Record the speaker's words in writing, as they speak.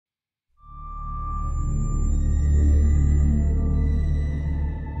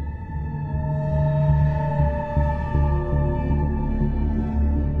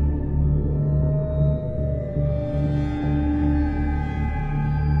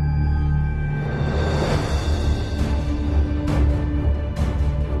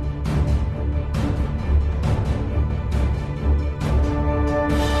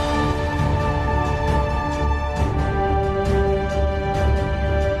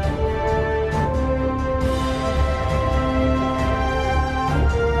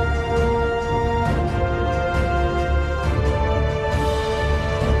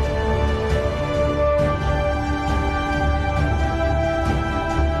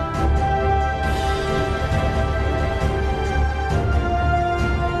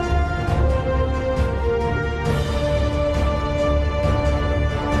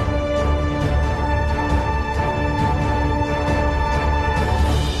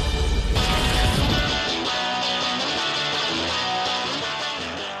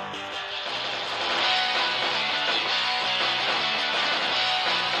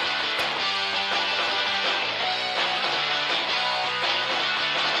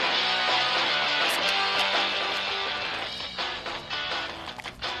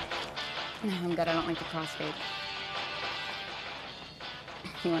that I don't like to crossfade.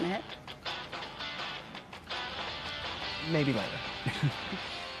 You want to hit? Maybe later.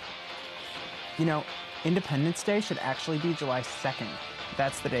 You know, Independence Day should actually be July 2nd.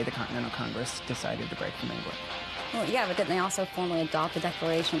 That's the day the Continental Congress decided to break from England. Well, yeah, but didn't they also formally adopt the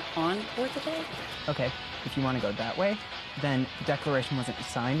Declaration on 4th of July? Okay, if you want to go that way, then the Declaration wasn't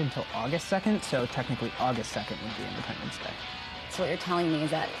signed until August 2nd, so technically August 2nd would be Independence Day. So what you're telling me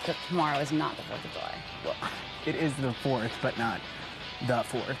is that tomorrow is not the 4th of July? Well, it is the 4th, but not the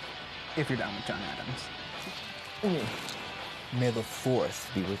 4th, if you're down with John Adams. May the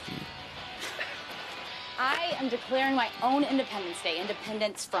 4th be with you. I am declaring my own Independence Day.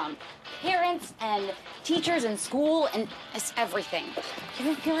 Independence from parents and teachers and school and it's everything. You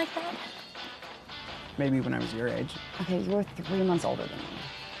don't feel like that? Maybe when I was your age. Okay, you're 3 months older than me.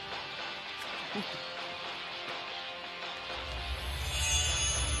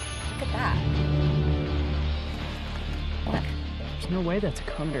 Look at that. What? There's no way that's a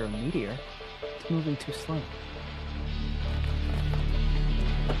comet or a meteor. It's moving too slow.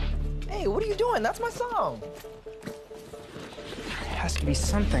 Hey, what are you doing? That's my song. There has to be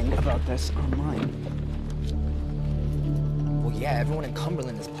something about this online. Well, yeah, everyone in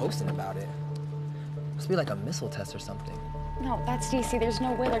Cumberland is posting about it. Must be like a missile test or something. No, that's DC. There's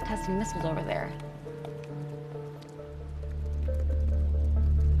no way they're testing missiles over there.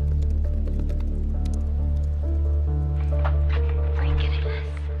 Are you getting this?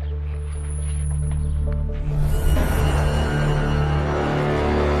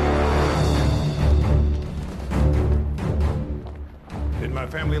 Did my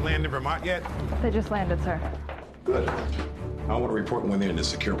family land in Vermont yet? They just landed, sir. Good. I want to report when they're in a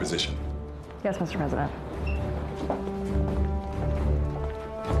secure position. Yes, Mr. President.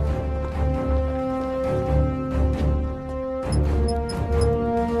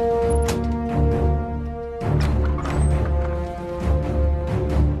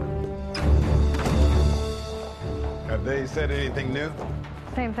 Have they said anything new?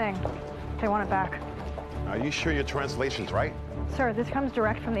 Same thing. They want it back. Are you sure your translation's right? Sir, this comes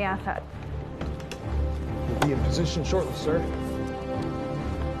direct from the asset. We'll be in position shortly, sir.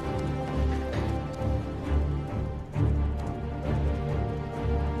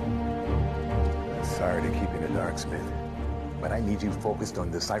 Sorry to keep you in the dark, Smith, but I need you focused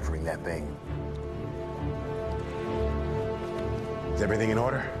on deciphering that thing. Is everything in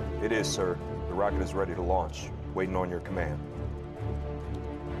order? It is, sir. The rocket is ready to launch, waiting on your command.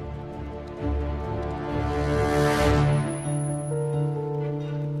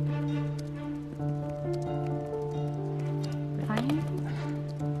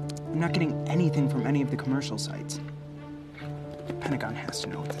 I'm not getting anything from any of the commercial sites. The Pentagon has to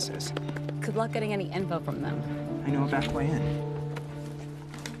know what this is. Good luck getting any info from them. I know a back way in.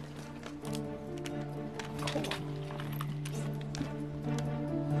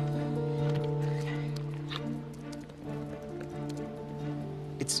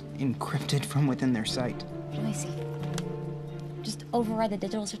 It's encrypted from within their site. Let me see. Just override the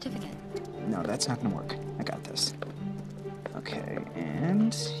digital certificate. No, that's not gonna work. I got this. Okay,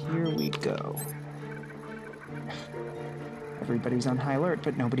 and here we go. Everybody's on high alert,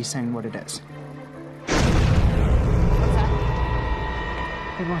 but nobody's saying what it is. What's that?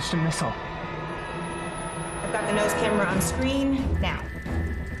 They launched a missile. I've got the nose camera on screen now.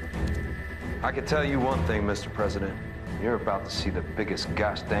 I can tell you one thing, Mr. President. You're about to see the biggest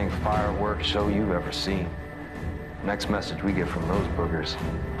gosh dang fireworks show you've ever seen. Next message we get from those boogers,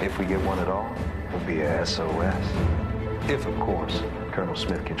 if we get one at all, will be a SOS. If, of course, Colonel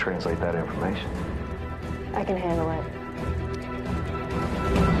Smith can translate that information. I can handle it.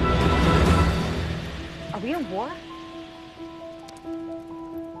 Are we in war?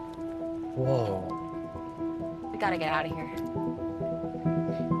 Whoa. We gotta get out of here.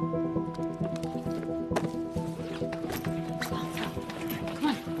 Come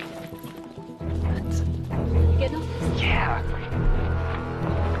on. You getting them? Yeah.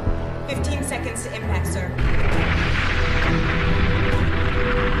 15 seconds to impact, sir.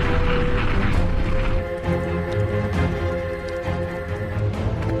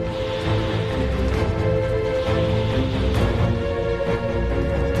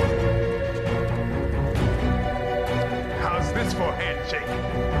 How's this for a handshake?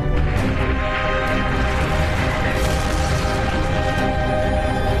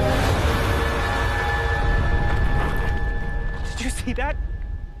 Did you see that?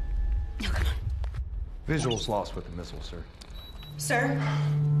 No, come on. Visuals lost with the missile, sir. Sir,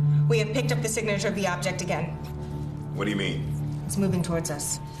 we have picked up the signature of the object again. What do you mean? It's moving towards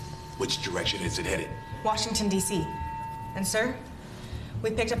us. Which direction is it headed? Washington, D.C. And sir,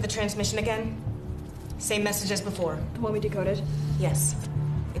 we picked up the transmission again. Same message as before. The one we decoded? Yes.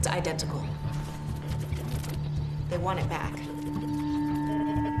 It's identical. They want it back.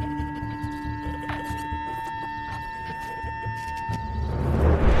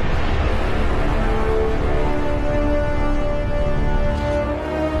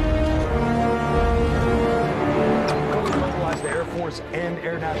 The Air Force and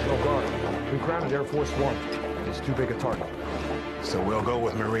Air National Guard. We grounded Air Force One. It's too big a target. So we'll go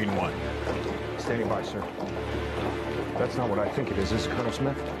with Marine One. Standing by, sir. That's not what I think it is it, Colonel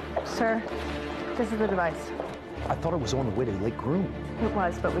Smith? Sir, this is the device. I thought it was on the way to Lake Groom. It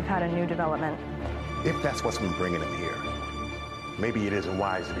was, but we've had a new development. If that's what's been bringing him here, maybe it isn't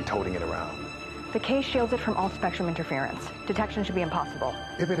wise to be toting it around. The case shields it from all spectrum interference. Detection should be impossible.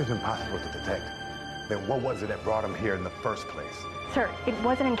 If it is impossible to detect, then what was it that brought him here in the first place? Sir, it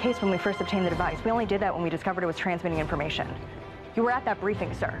wasn't encased when we first obtained the device. We only did that when we discovered it was transmitting information. You were at that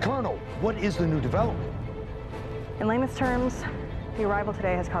briefing, sir. Colonel, what is the new development? In layman's terms, the arrival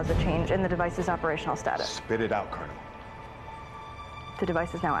today has caused a change in the device's operational status. Spit it out, Colonel. The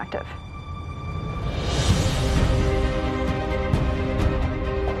device is now active.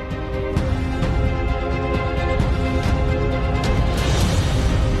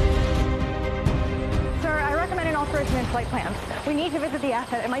 Sir, I recommend an alteration in flight plans. We need to visit the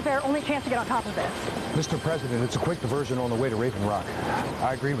asset. It might be our only chance to get on top of this. Mr. President, it's a quick diversion on the way to Raven Rock.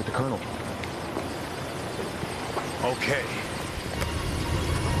 I agree with the Colonel. Okay.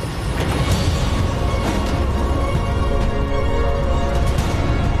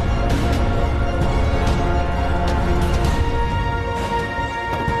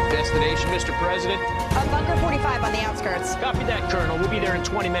 Destination, Mr. President? Bunker 45 on the outskirts. Copy that, Colonel. We'll be there in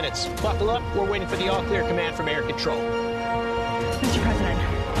 20 minutes. Buckle up. We're waiting for the all-clear command from air control. Mr. President,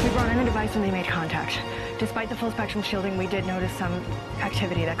 we brought in a device when they made contact. Despite the full spectrum shielding, we did notice some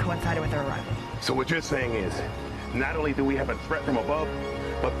activity that coincided with their arrival. So what you're saying is, not only do we have a threat from above,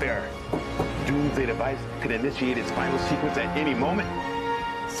 but their doomsday device could initiate its final sequence at any moment?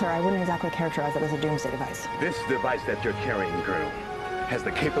 Sir, I wouldn't exactly characterize it as a doomsday device. This device that you're carrying, Colonel, has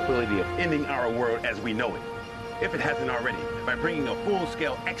the capability of ending our world as we know it, if it hasn't already, by bringing a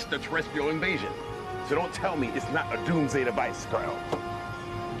full-scale extraterrestrial invasion. So don't tell me it's not a doomsday device, Colonel.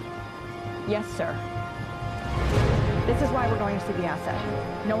 Yes, sir. This is why we're going to see the asset.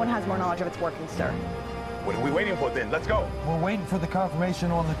 No one has more knowledge of its working, sir. What are we waiting for then? Let's go. We're waiting for the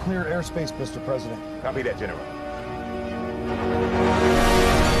confirmation on the clear airspace, Mr. President. Copy that, General.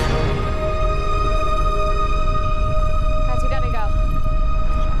 Guys, we gotta go.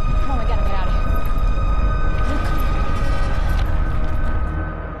 Come on, we gotta get out of here.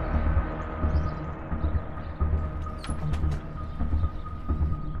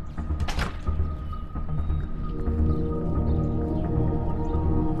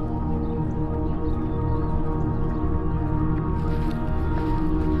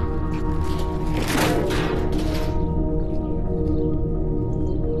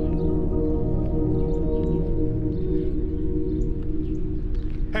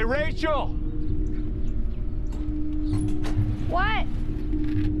 Hey, Rachel! What?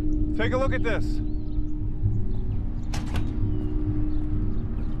 Take a look at this.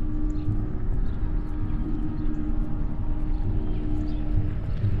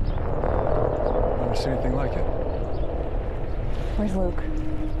 Never seen anything like it. Where's Luke?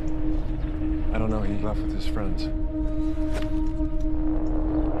 I don't know. He left with his friends.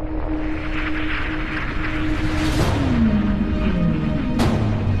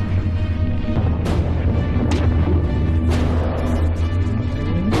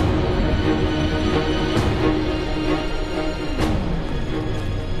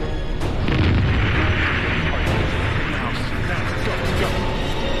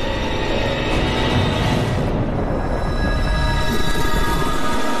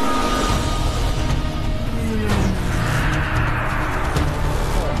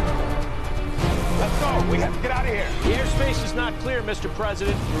 Mr.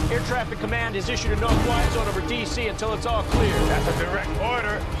 President. Air Traffic Command has issued a no-fly zone over D.C. until it's all clear. That's a direct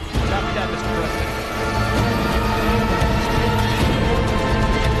order. Copy that, Mr. President.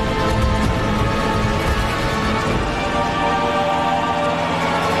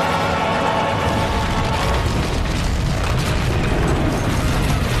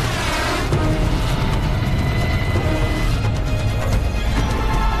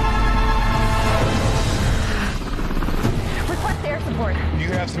 Do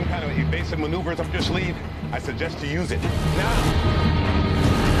you have some kind of evasive maneuvers up your sleeve? I suggest you use it now.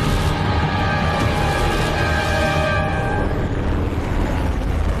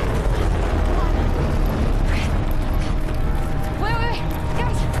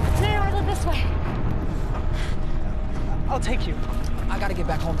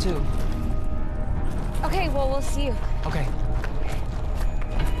 too. Okay, well, we'll see you. Okay.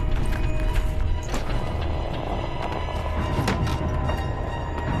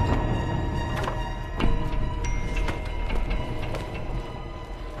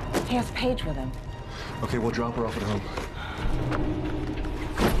 He has Paige with him. Okay, we'll drop her off at home.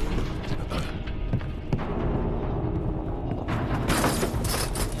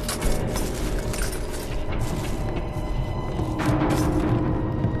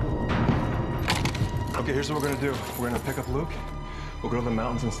 Okay, here's what we're gonna do. We're gonna pick up Luke. We'll go to the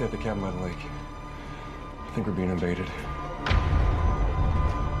mountains and stay at the cabin by the lake. I think we're being invaded.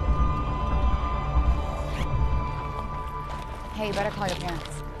 Hey, you better call your parents.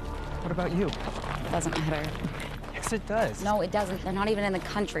 What about you? It doesn't matter. Yes, it does. No, it doesn't. They're not even in the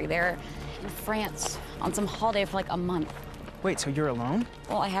country. They're in France on some holiday for like a month. Wait, so you're alone?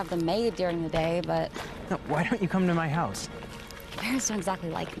 Well, I have the maid during the day, but No, why don't you come to my house? your parents don't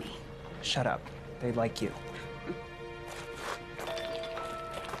exactly like me. Shut up. They like you.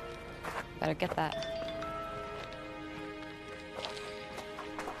 Better get that.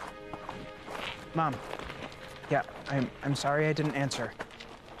 Mom. Yeah, I'm sorry I didn't answer.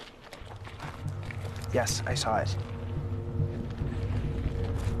 Yes, I saw it.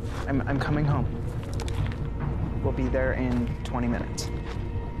 I'm coming home. We'll be there in 20 minutes.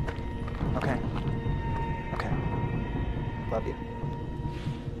 Okay. Okay. Love you.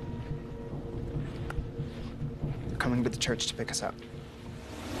 They're coming to the church to pick us up.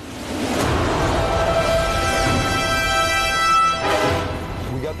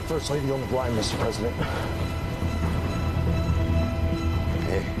 We got the First Lady on the blind, Mr. President.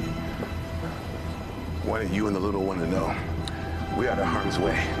 Hey, wanted you and the little one to know we are out of harm's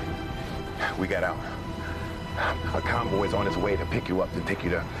way. We got out. A convoy is on its way to pick you up and take you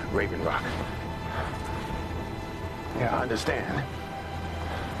to Raven Rock. Yeah, I understand.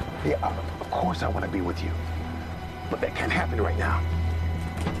 Yeah, of course I want to be with you. But that can't happen right now.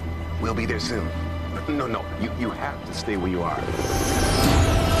 We'll be there soon. No, you have to stay where you are.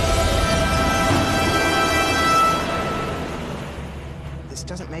 This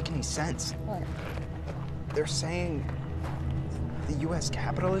doesn't make any sense. What? They're saying the U.S.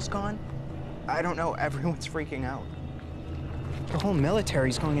 Capitol is gone? I don't know, everyone's freaking out. The whole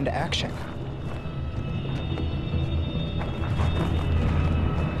military's going into action.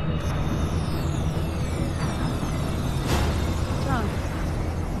 What's wrong?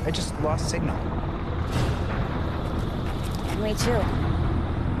 I just lost signal. Me too.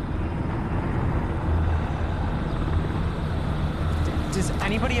 Does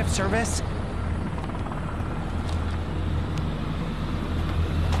anybody have service?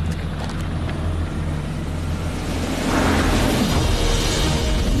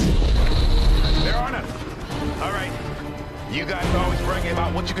 They're on us. All right. You guys are always bragging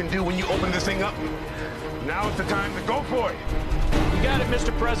about what you can do when you open this thing up. Now it's the time to go for it. You got it,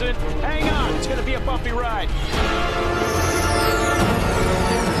 Mr. President. Hang on. It's going to be a bumpy ride.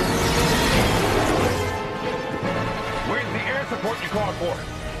 Where's the air support you called for?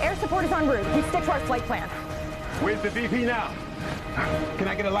 Air support is en route. We stick to our flight plan. Where's the VP now? Can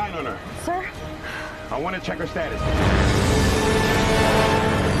I get a line on her? Sir? I want to check her status.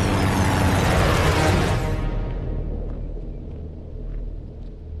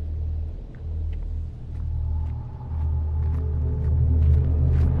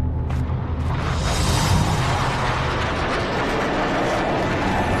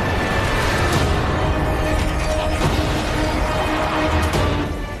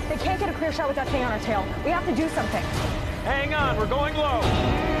 Shot with that thing on our tail. We have to do something. Hang on. We're going low.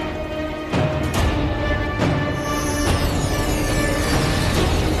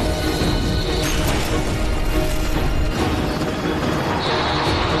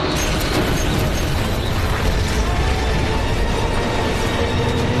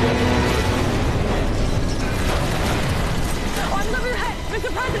 Arms over your head,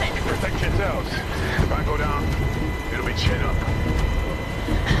 Mr. President! Protect yourselves. If I go down, it'll be chin up.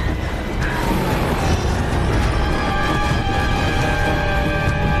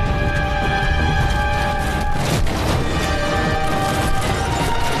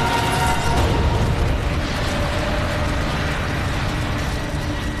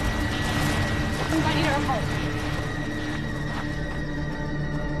 I need our help.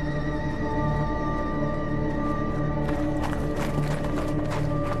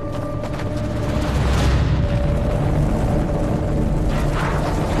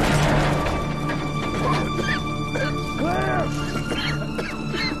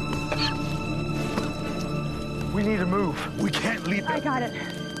 We need to move. We can't leave them. I got it.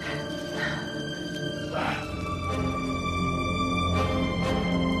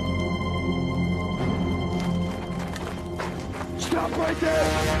 right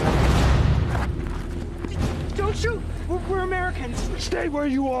there! Don't shoot! We're Americans! Stay where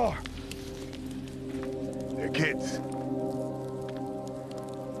you are! They're kids.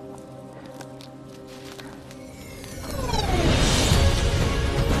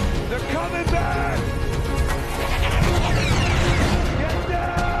 They're coming back! Get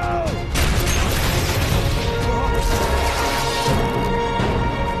down!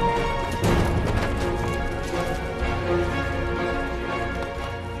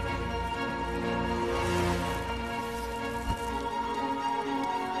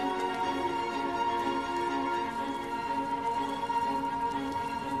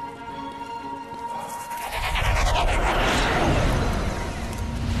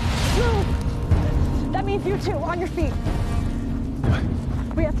 That means you two, on your feet.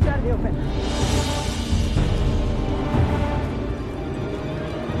 We have to get out of the open.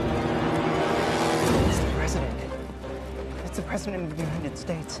 It's the president. It's the president of the United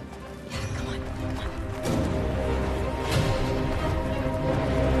States. Yeah, come on.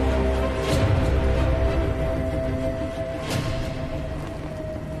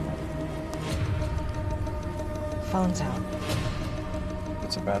 Phone's out.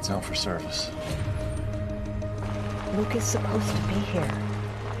 It's a bad sound for service. Luke is supposed to be here.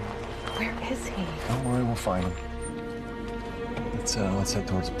 Where is he? Don't worry, we'll find him. Let's head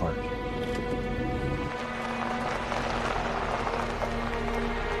towards the park.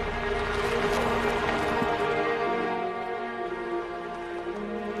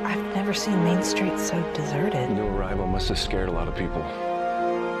 I've never seen Main Street so deserted. New arrival must have scared a lot of people.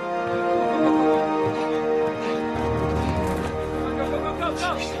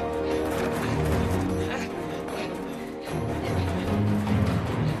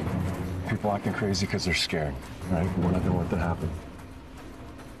 People acting crazy because they're scared, right? We're not gonna let that happen.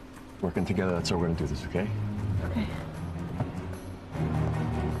 Working together, that's how we're gonna do this, okay? Okay.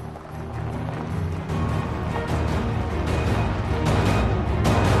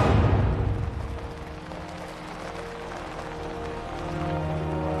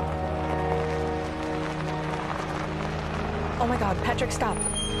 Oh my God, Patrick, stop. Oh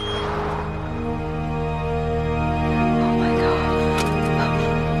my God.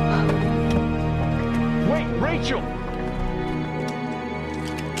 Wait, Rachel!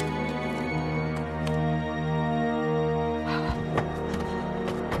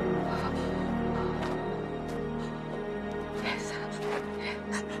 Yes.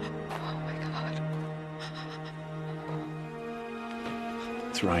 Oh my God.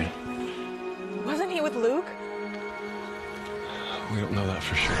 It's Ryan. Wasn't he with Luke? We don't know that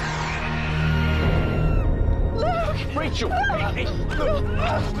for sure. Rachel! Hey, look.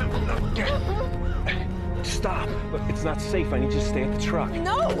 Stop. Look, it's not safe. I need you to stay at the truck.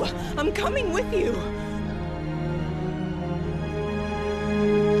 No, I'm coming with you.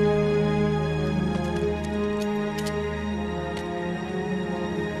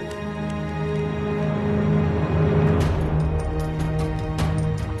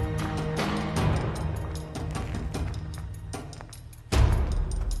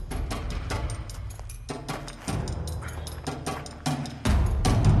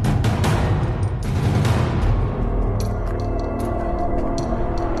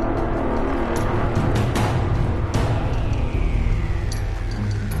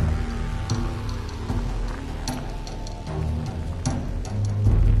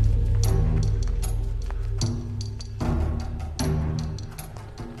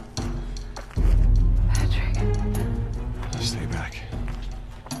 Stay back.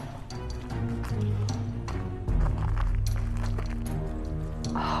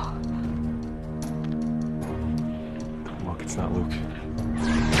 Oh. Look, it's not Luke.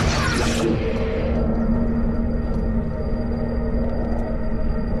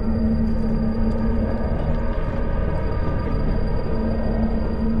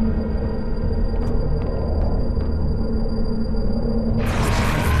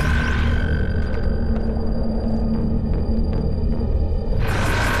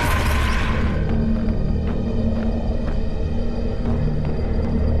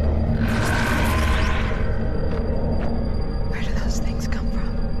 Where do those things come from?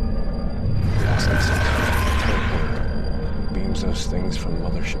 Beams those things from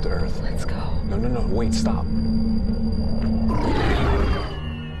mothership to Earth. Let's go. No, wait, stop.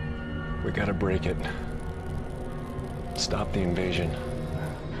 We gotta break it. Stop the invasion.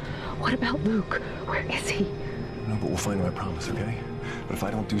 What about Luke? Where is he? No, but we'll find him, I promise, okay? But if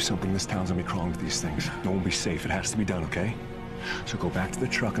I don't do something, this town's gonna be crawling with these things. No one will be safe. It has to be done, okay? So go back to the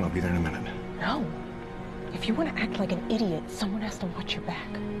truck and I'll be there in a minute. No. If you want to act like an idiot, someone has to watch your back.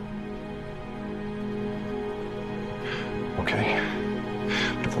 Okay?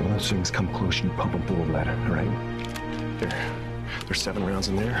 those things come close, you pump them full of lead, all right? There's 7 rounds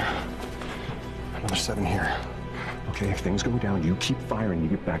in there. Another 7 here. Okay, if things go down, you keep firing, you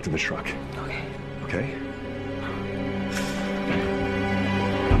get back to the truck. Okay. Okay?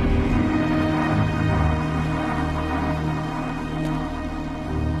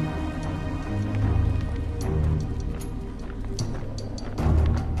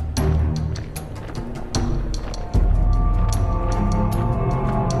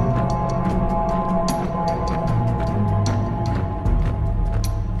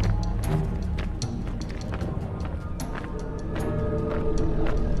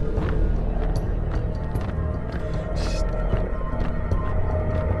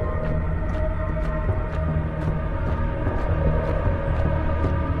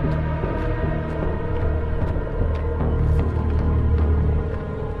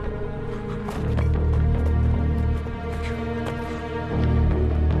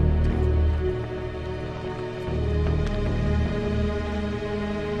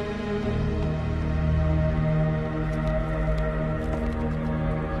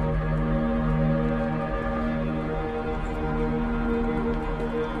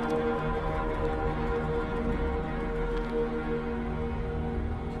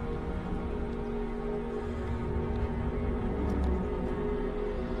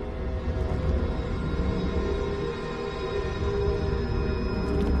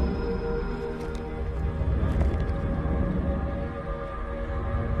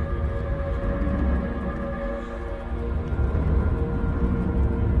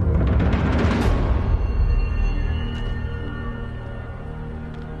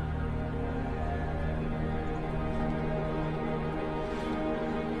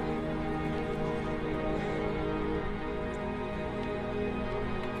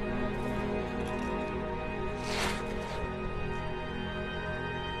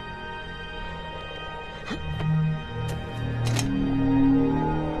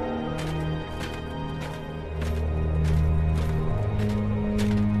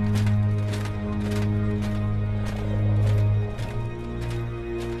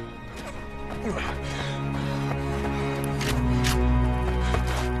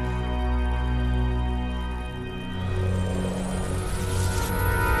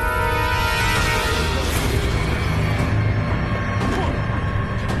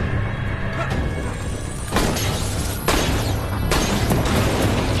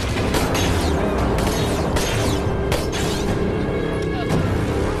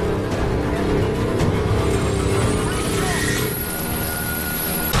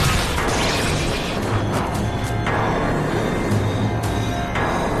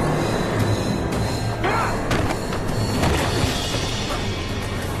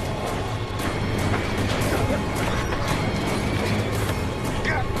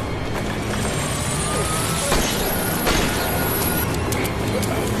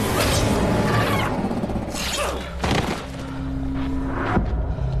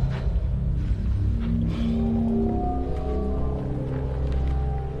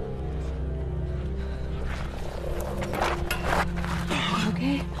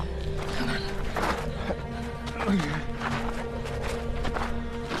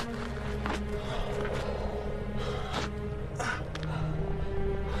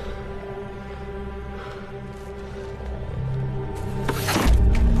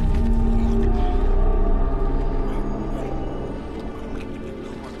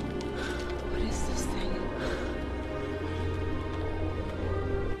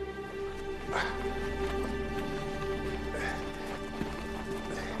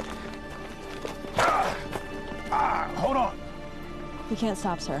 We can't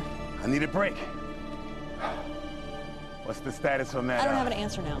stop, sir. I need a break. What's the status on that? I don't have an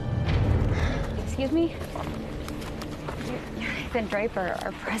answer now. Excuse me? Ethan Draper,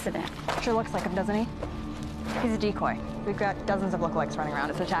 our president. Sure looks like him, doesn't he? He's a decoy. We've got dozens of lookalikes running around.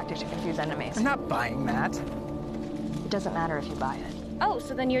 It's a tactic to confuse enemies. I'm not buying that. It doesn't matter if you buy it. Oh,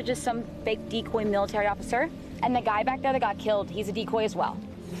 so then you're just some fake decoy military officer? And the guy back there that got killed, he's a decoy as well.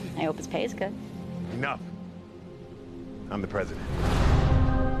 I hope his pay is good. Enough. I'm the president.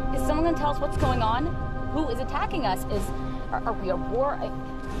 Is someone gonna tell us what's going on? Who is attacking us? Are we at war?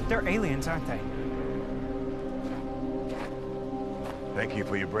 They're aliens, aren't they? Thank you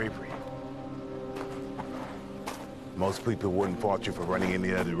for your bravery. Most people wouldn't fault you for running in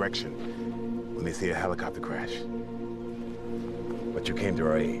the other direction when they see a helicopter crash. But you came to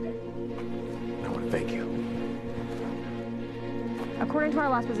our aid. I want to thank you. According to our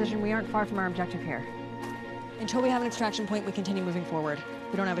last position, we aren't far from our objective here. Until we have an extraction point, we continue moving forward.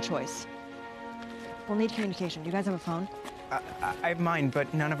 We don't have a choice. We'll need communication. Do you guys have a phone? I have mine,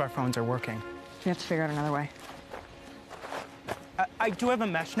 but none of our phones are working. We have to figure out another way. I do have a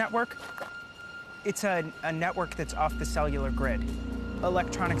mesh network. It's a network that's off the cellular grid.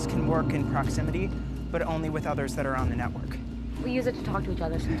 Electronics can work in proximity, but only with others that are on the network. We use it to talk to each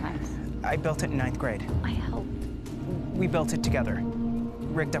other sometimes. I built it in 9th grade. I helped. We built it together.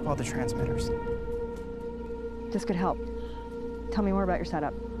 Rigged up all the transmitters. This could help. Tell me more about your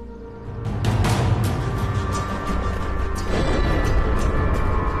setup.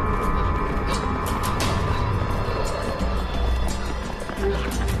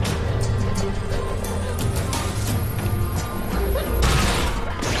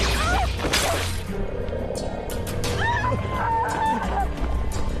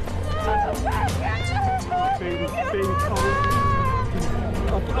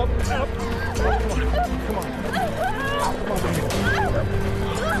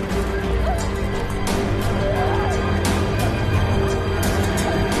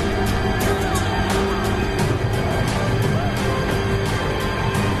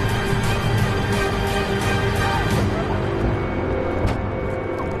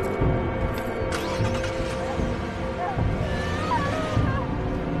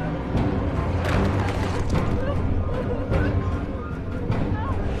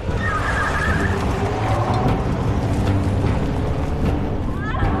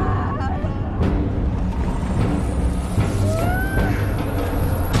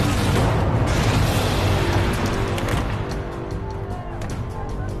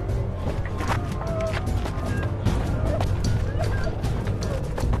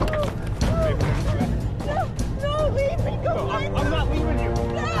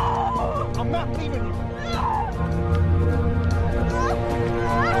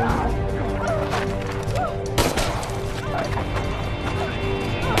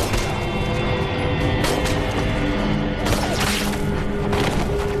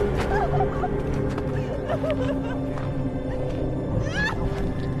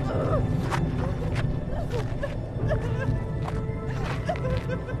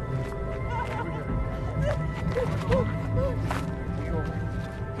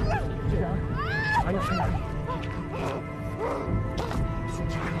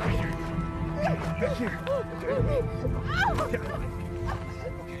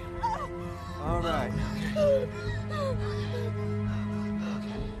 All right.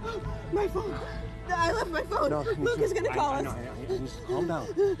 My phone. I left my phone. No, Luke is going to call us. Just calm down.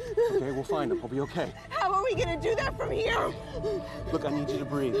 Okay, we'll find him. We'll be okay. How are we going to do that from here? Look, I need you to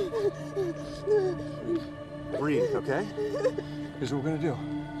breathe. Breathe, okay? Here's what we're going to do.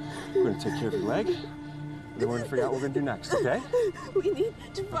 We're going to take care of your leg, and then we're going to figure out what we're going to do next, okay? We need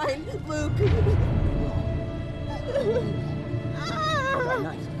to find Luke. Okay,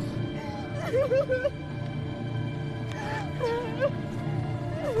 nice.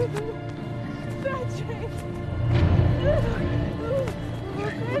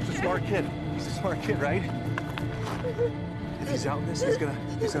 Luke's a smart kid. He's a smart kid, right? If he's out in this, he's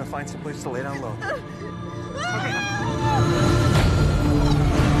gonna find some place to lay down low.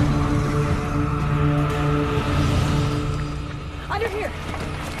 Under here.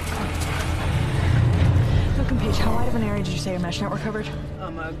 Look, and Paige, how wide of an area did you say your mesh network covered?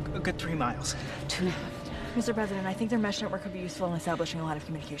 A good 3 miles. 2.5. Mr. President, I think their mesh network could be useful in establishing a line of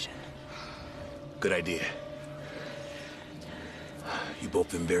communication. Good idea. You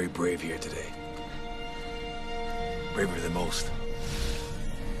both been very brave here today. Braver than most.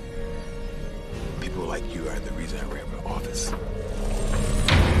 People like you are the reason I ran for office.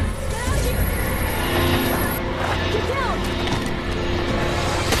 Get down!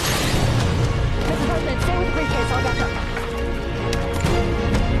 Mr. President, stay with the briefcase. I'll back up.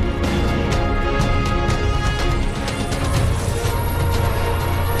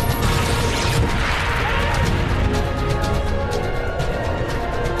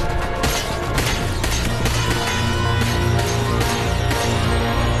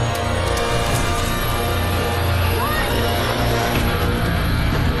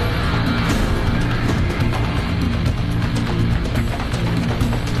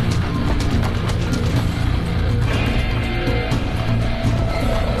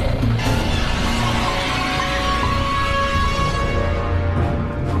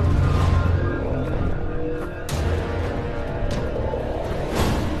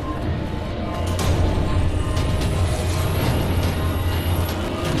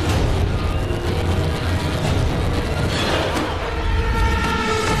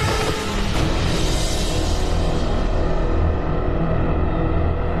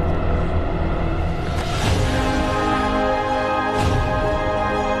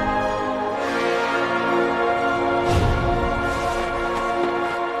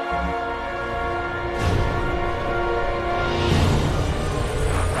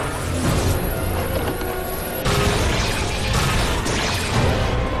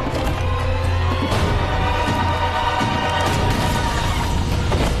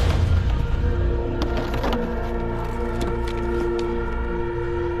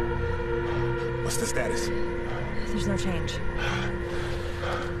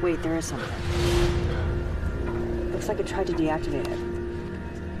 Wait, there is something. Looks like it tried to deactivate it.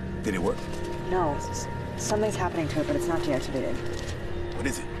 Did it work? No, something's happening to it, but it's not deactivated. What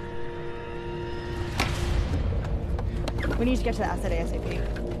is it? We need to get to the asset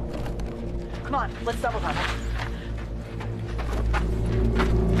ASAP. Come on, let's double tap.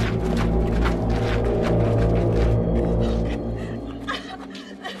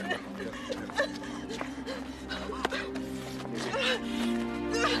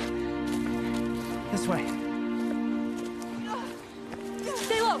 This way.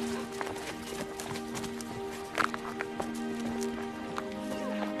 Stay low.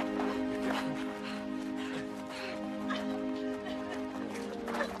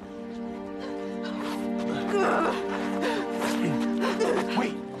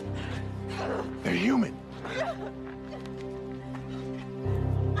 Wait. They're human.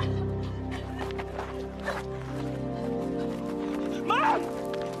 Mom!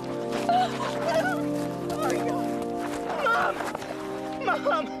 Mom!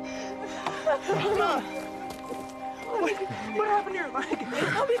 Mom! What happened to your leg?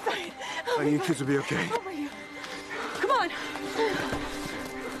 I'll be fine. I think you kids will be okay. Come on!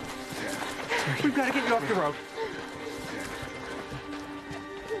 We've got to get you off the road.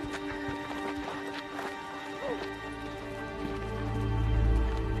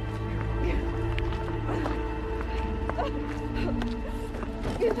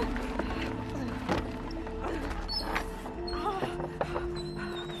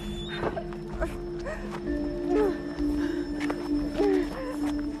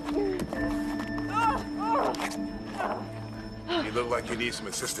 You look like you need some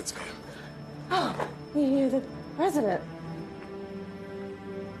assistance, ma'am. Oh, you're the president.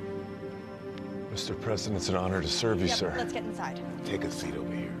 Mr. President, it's an honor to serve you, sir. Let's get inside. Take a seat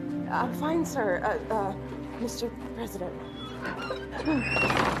over here. I'm fine, sir. Mr. President.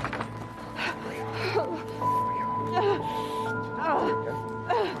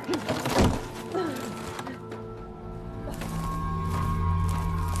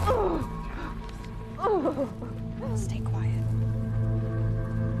 Stay quiet.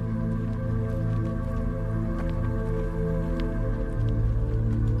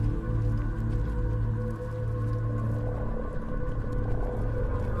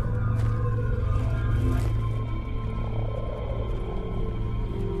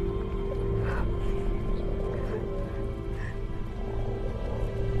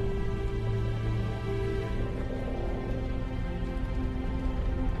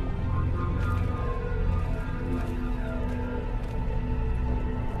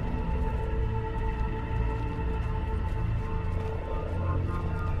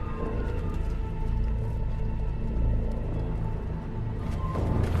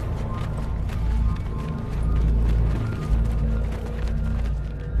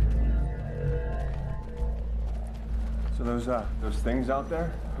 So those things out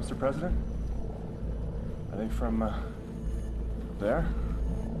there, Mr. President? Are they from, there?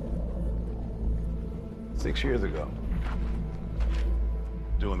 6 years ago,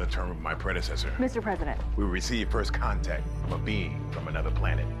 during the term of my predecessor, Mr. President. we received first contact from a being from another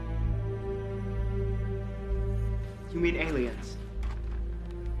planet. You mean aliens?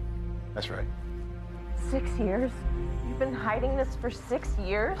 That's right. 6 years? You've been hiding this for 6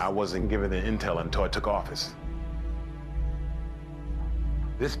 years? I wasn't given the intel until I took office.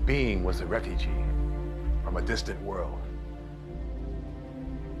 This being was a refugee from a distant world.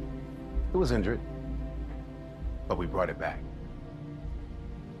 It was injured, but we brought it back.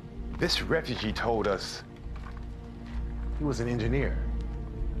 This refugee told us he was an engineer.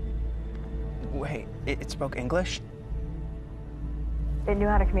 Wait, it spoke English? It knew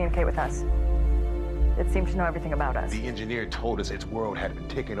how to communicate with us. It seemed to know everything about us. The engineer told us its world had been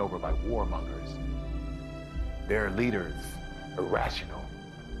taken over by warmongers. Their leaders, irrational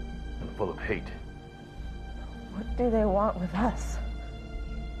and full of hate. What do they want with us?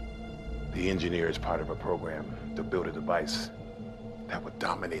 The engineer is part of a program to build a device that would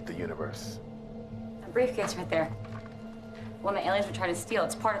dominate the universe. That briefcase right there. One the aliens were trying to steal.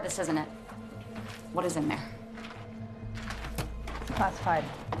 It's part of this, isn't it? What is in there? Classified.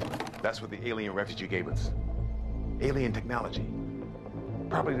 That's what the alien refugee gave us. Alien technology.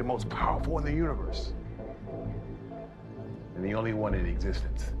 Probably the most powerful in the universe. And the only one in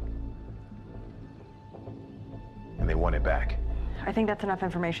existence. And they want it back. I think that's enough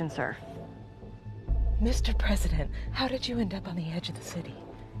information, sir. Mr. President, how did you end up on the edge of the city?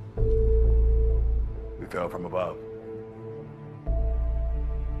 We fell from above.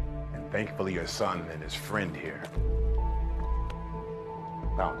 And thankfully your son and his friend here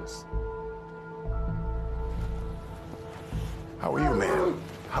found us. How are you, ma'am?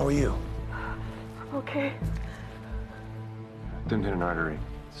 How are you? Okay. Didn't hit an artery.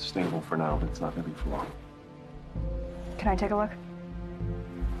 It's stable for now, but it's not gonna be for long. Can I take a look?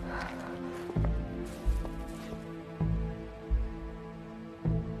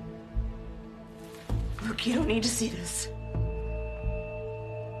 Look, you don't need to see this.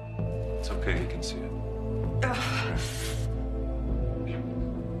 It's okay, he can see it.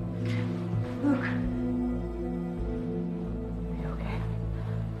 Luke. Are you okay?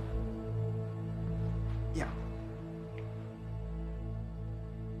 Yeah.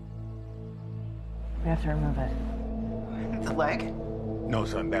 We have to remove it. The leg? No,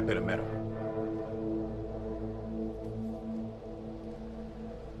 son, that bit of metal.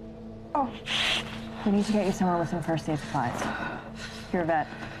 Oh. We need to get you somewhere with some first aid supplies. You're a vet,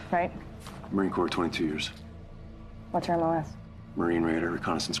 right? Marine Corps, 22 years. What's your MOS? Marine Raider,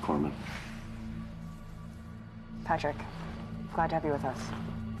 Reconnaissance Corpsman. Patrick, glad to have you with us.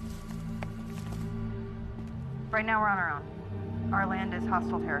 Right now we're on our own. Our land is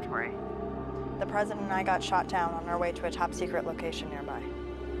hostile territory. The president and I got shot down on our way to a top secret location nearby.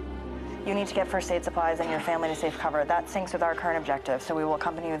 You need to get first aid supplies and your family to safe cover. That syncs with our current objective, so we will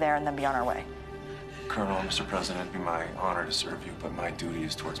accompany you there and then be on our way. Colonel, Mr. President, it'd be my honor to serve you, but my duty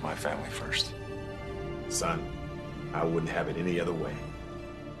is towards my family first. Son, I wouldn't have it any other way.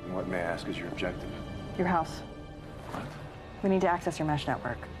 And what, may I ask, is your objective? Your house. What? We need to access your mesh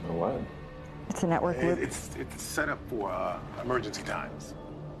network. Or what? It's a network loop. It's set up for emergency times.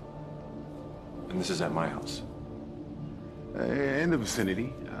 And this is at my house? In the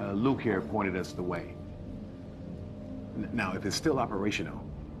vicinity. Luke here pointed us the way. Now, if it's still operational,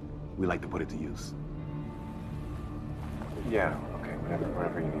 we like to put it to use. Yeah, okay,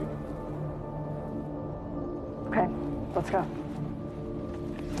 whatever you need. Okay, let's go.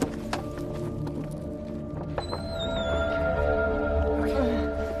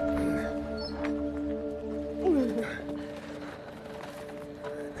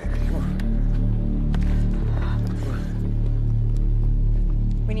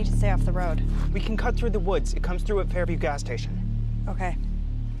 We need to stay off the road. We can cut through the woods. It comes through at Fairview gas station. Okay.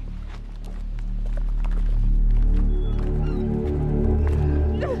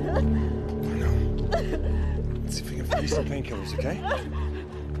 Let's see if we can find some painkillers, okay?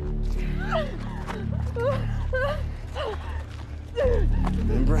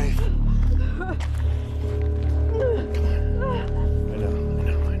 Being brave. Come on. I know.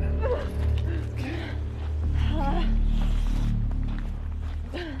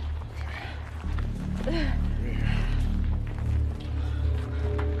 Okay.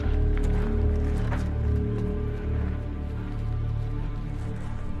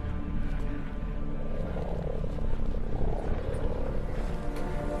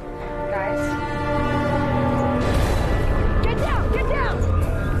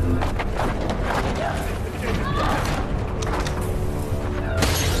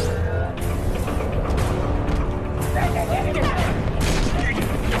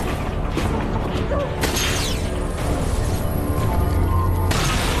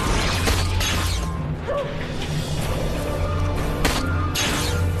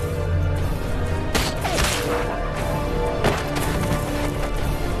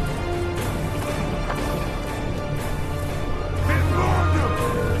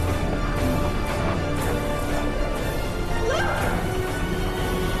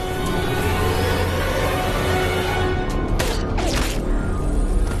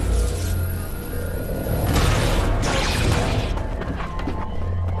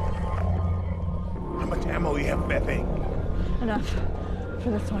 Enough for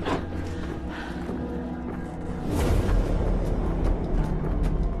this one.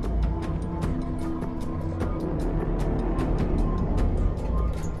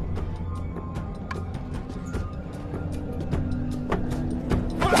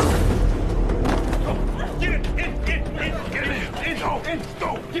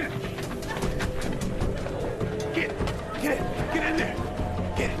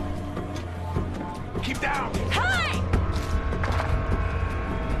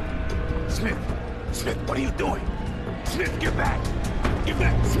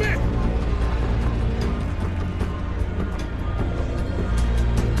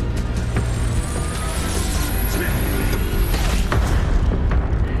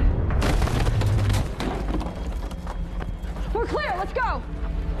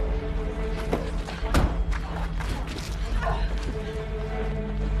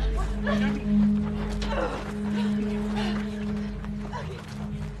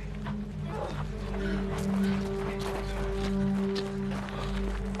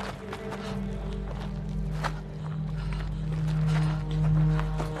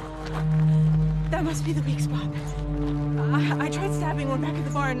 must be the weak spot. I tried stabbing one back at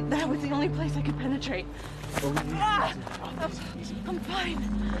the bar, and that was the only place I could penetrate. I'm fine.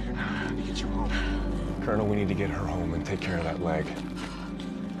 We need to get you home. Colonel, we need to get her home and take care of that leg.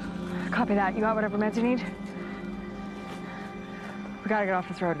 Copy that. You got whatever meds you need? We gotta get off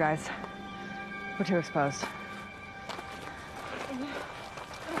this road, guys. We're too exposed.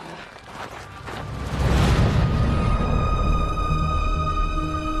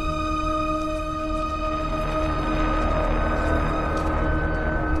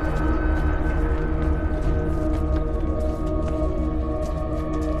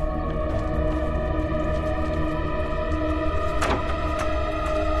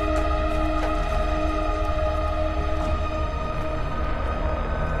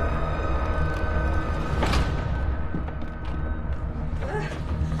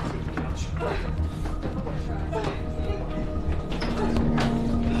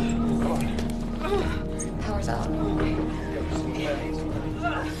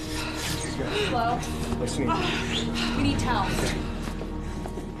 We need towels.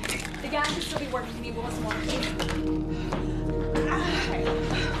 The gas should still be working. Can you boil some water, please? Okay.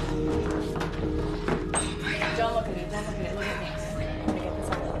 Don't look at it. Don't look at it. Look at me. I'm gonna get this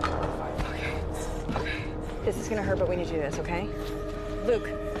out. Okay. This is gonna hurt, but we need to do this, okay? Luke.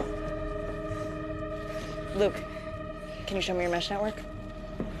 Luke, can you show me your mesh network?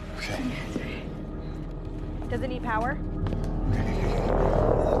 Okay. Does it need power?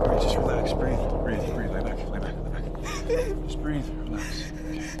 All right, just relax. Breathe. Breathe. Breathe. Lay back. Lay back. Lay back. Just breathe. Relax.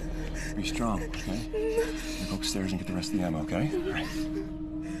 Okay. Be strong, okay? We'll go upstairs and get the rest of the ammo, okay? All right.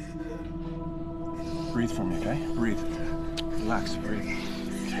 Breathe for me, okay? Breathe. Relax. Breathe.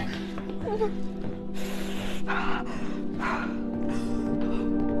 Okay.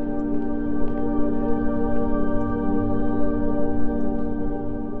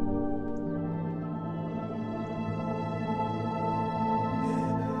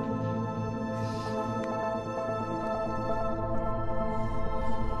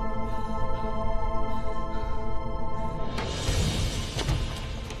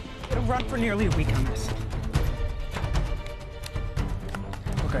 Run for nearly a week on this.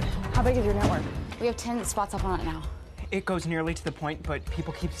 We're good. How big is your network? We have 10 spots up on it now. It goes nearly to the point, but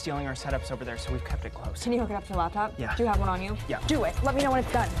people keep stealing our setups over there, so we've kept it close. Can you hook it up to your laptop? Yeah. Do you have one on you? Yeah. Do it. Let me know when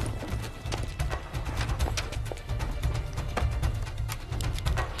it's done.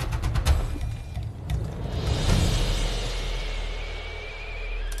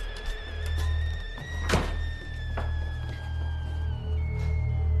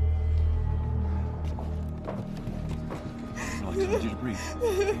 I told you to breathe.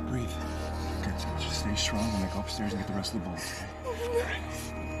 Okay, breathe. Good. So just stay strong and then go upstairs and get the rest of the bullets, okay? All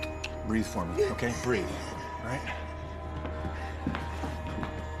right. Breathe for me, okay? Breathe. All right?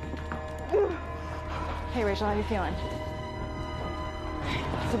 Hey, Rachel, how you feeling?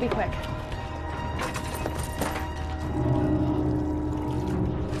 So be quick.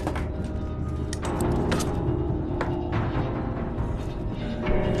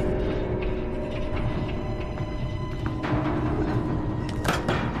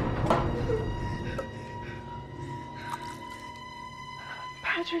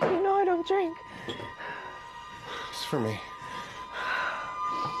 Patrick, you know I don't drink. It's for me.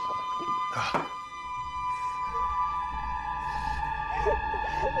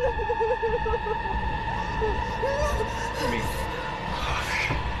 For me.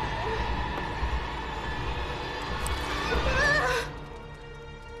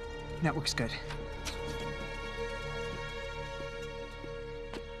 Network's good.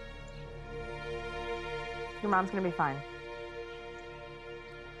 Your mom's gonna be fine.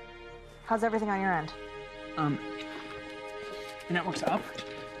 How's everything on your end? The network's up.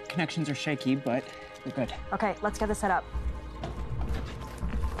 Connections are shaky, but we're good. Okay, let's get this set up.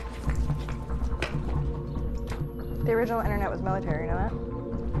 The original internet was military, you know that?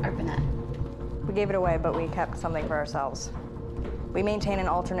 ARPANET. We gave it away, but we kept something for ourselves. We maintain an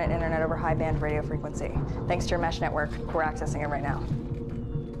alternate internet over high band radio frequency. Thanks to your mesh network, we're accessing it right now.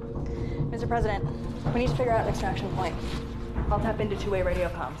 Mr. President, we need to figure out an extraction point. I'll tap into two-way radio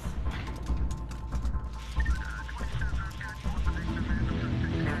comms.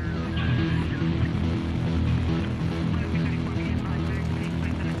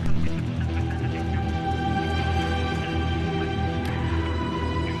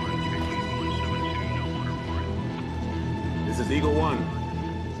 This is Eagle One.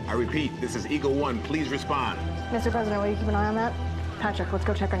 I repeat, this is Eagle One. Please respond. Mr. President, will you keep an eye on that? Patrick, let's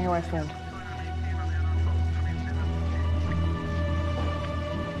go check on your wife's wound.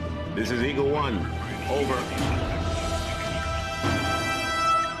 This is Eagle One. Over.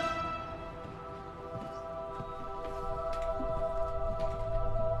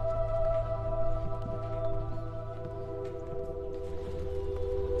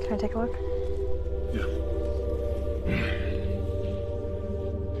 Can I take a look? Yeah.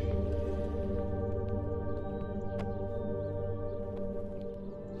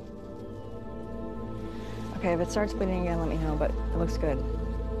 Okay, if it starts bleeding again, let me know, but it looks good.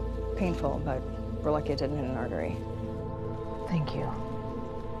 Painful, but we're lucky it didn't hit an artery. Thank you.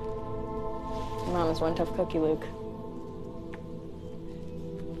 Your mom is one tough cookie, Luke.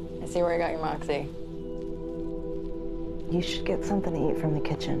 I see where you got your moxie. You should get something to eat from the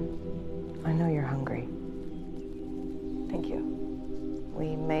kitchen. I know you're hungry. Thank you.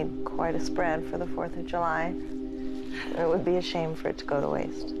 We made quite a spread for the 4th of July. It would be a shame for it to go to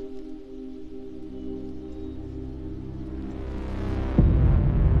waste.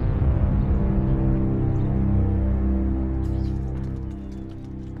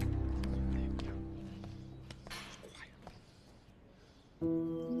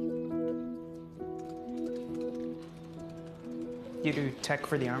 You do tech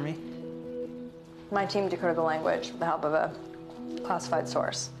for the Army? My team decoded the language with the help of a classified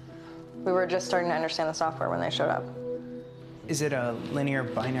source. We were just starting to understand the software when they showed up. Is it a linear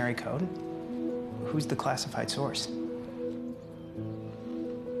binary code? Who's the classified source?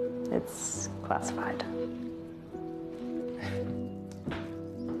 It's classified.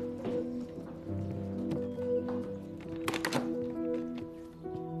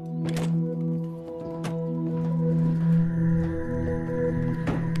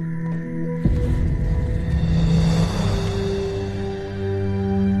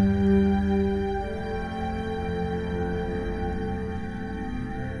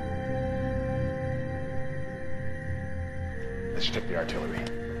 Let's check the artillery.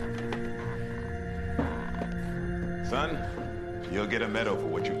 Son, you'll get a medal for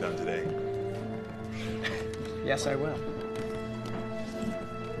what you've done today. Yes, I will.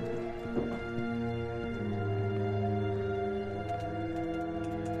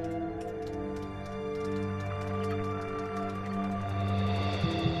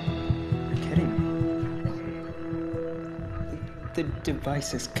 You're kidding me. The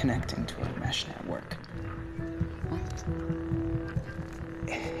device is connecting to a mesh network.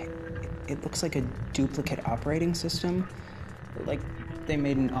 It looks like a duplicate operating system. Like they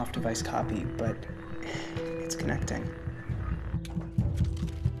made an off-device copy, but it's connecting.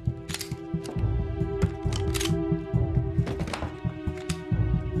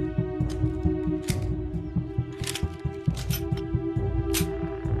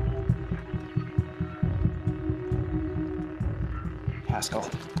 Haskell.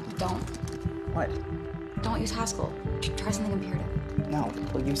 Don't. What? Don't use Haskell. Try something imperative. No,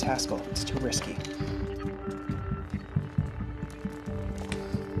 we'll use Haskell. It's too risky.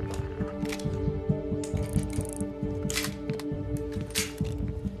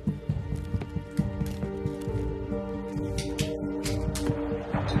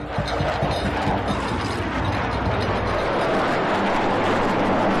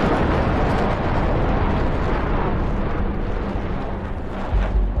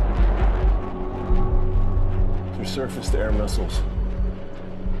 They're surface-to-air missiles.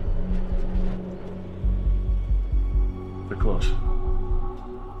 They're close.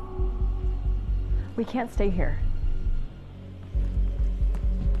 We can't stay here.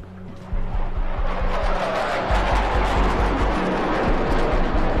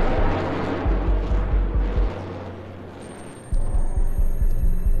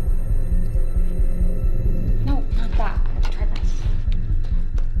 No, not that. Try this.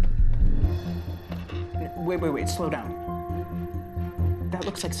 Wait, slow down. That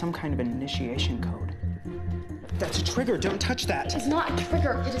looks like some kind of initiation code. That's a trigger, don't touch that. It's not a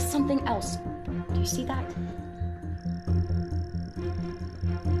trigger, it is something else. Do you see that?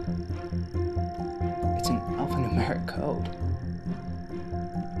 It's an alphanumeric code.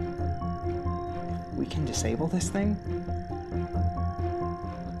 We can disable this thing?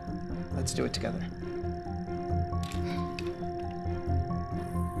 Let's do it together.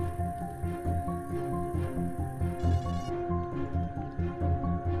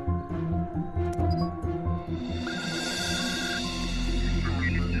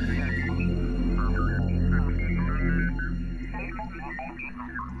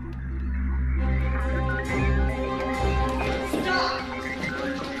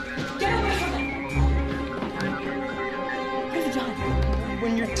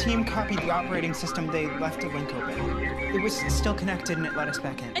 When your team copied the operating system, they left a link open. It was still connected and it let us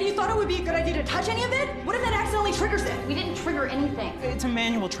back in. And you thought it would be a good idea to touch any of it? What if that accidentally triggers it? We didn't trigger anything. It's a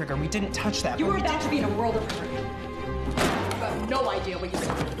manual trigger. We didn't touch that. You but were we about did- to be in a world of hurt. You have no idea what you're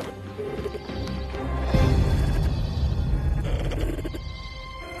doing.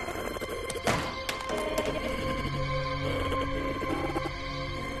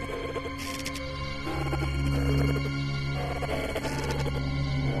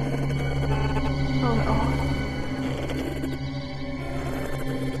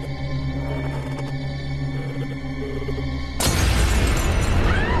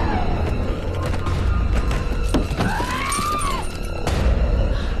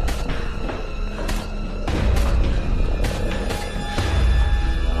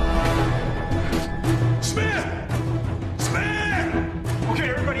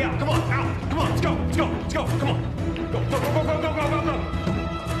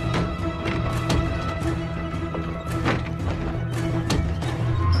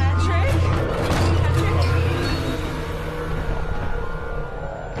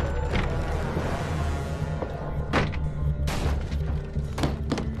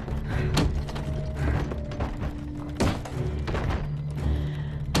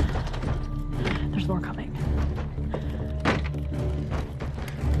 There's more coming.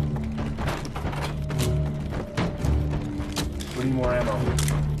 We need more ammo.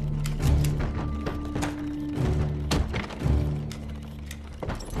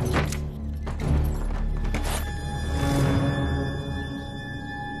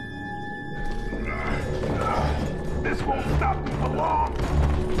 This won't stop me for long.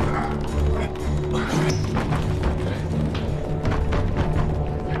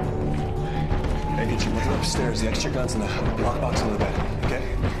 Hey, get you. Look upstairs. The extra gun's in the lock box under the bed.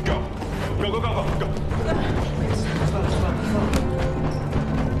 Okay? Go. Go, go, go, go, go.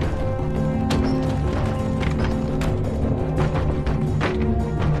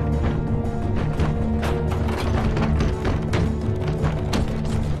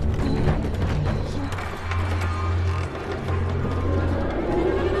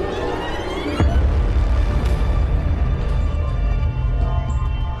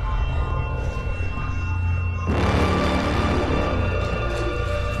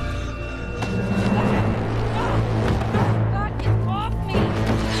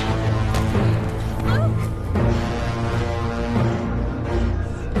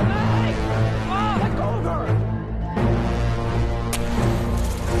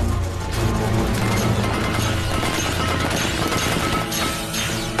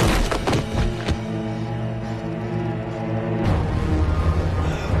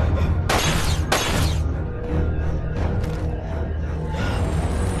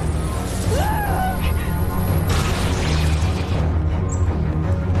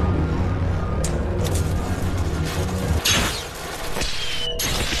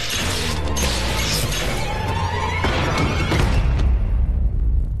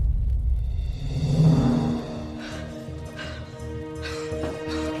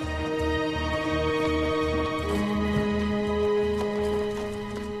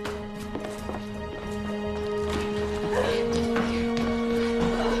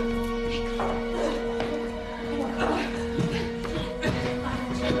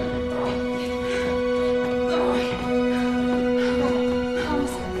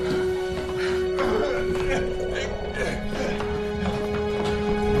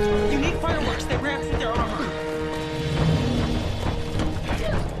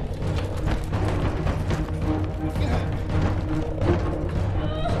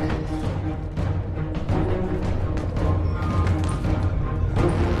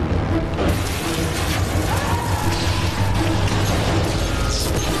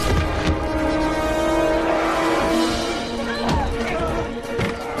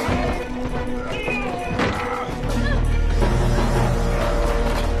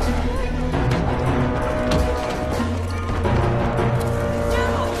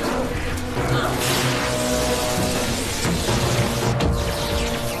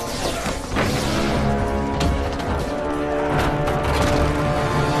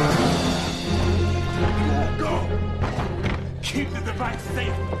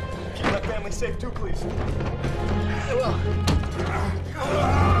 safe too, please. I will.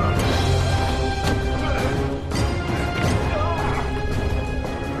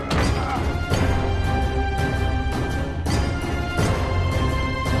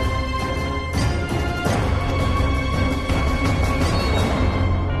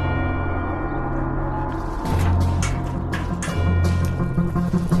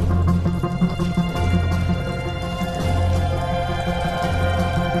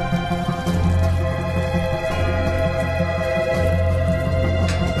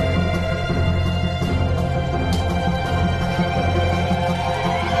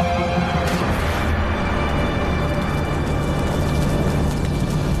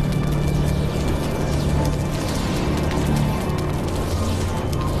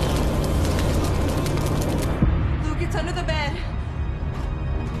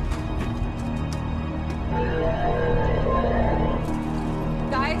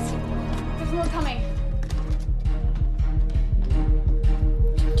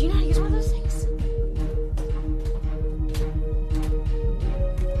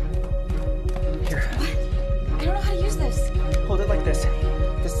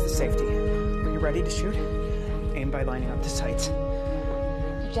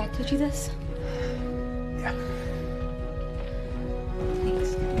 Jack teach you this? Yeah.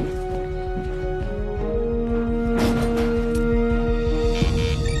 Thanks.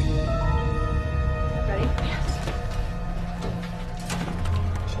 Ready? Yes.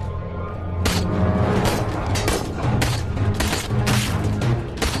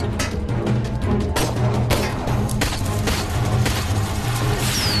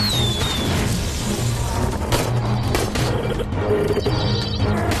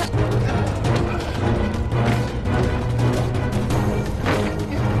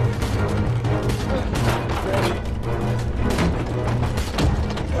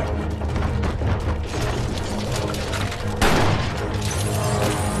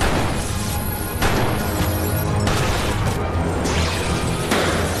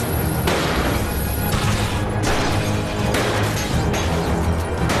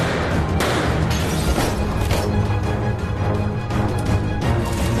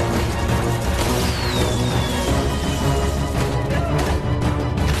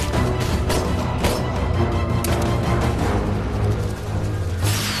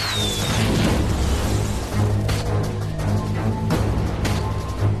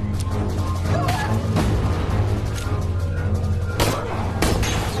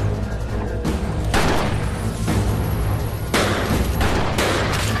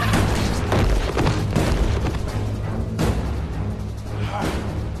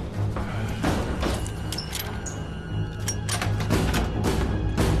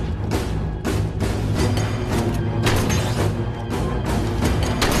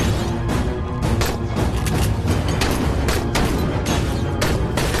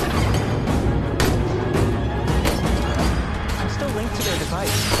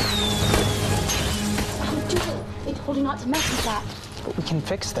 can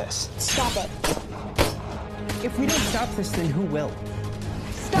fix this. Stop it. If we don't stop this, then who will?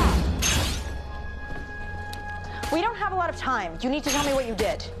 Stop! We don't have a lot of time. You need to tell me what you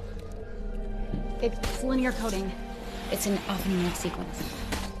did. It's linear coding. It's an alphanumeric sequence.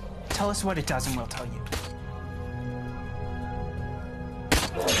 Tell us what it does and we'll tell you.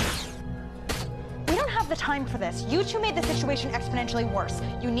 We don't have the time for this. You two made the situation exponentially worse.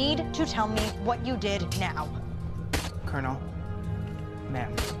 You need to tell me what you did now. Colonel,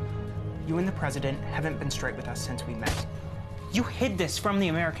 ma'am, you and the president haven't been straight with us since we met. You hid this from the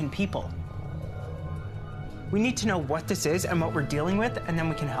American people. We need to know what this is and what we're dealing with, and then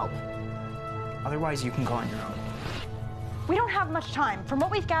we can help. Otherwise, you can go on your own. We don't have much time. From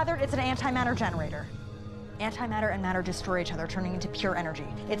what we've gathered, it's an antimatter generator. Antimatter and matter destroy each other, turning into pure energy.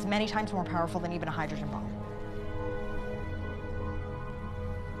 It's many times more powerful than even a hydrogen bomb.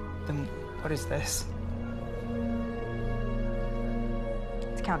 Then what is this?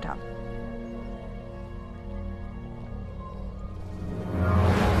 It's a countdown.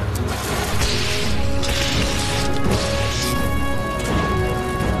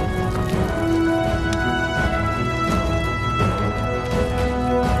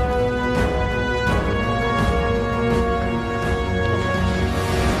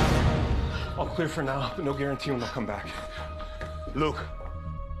 Clear for now, but no guarantee when they'll come back. Luke,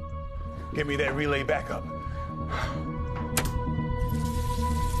 give me that relay backup.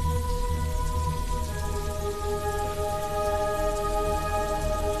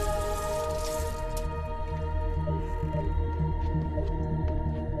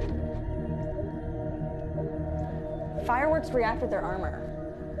 Fireworks reacted their armor.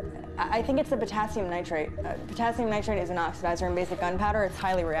 I think it's the potassium nitrate. Potassium nitrate is an oxidizer in basic gunpowder. It's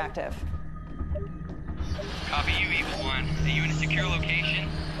highly reactive. Copy you, Evil One. Are you in a secure location?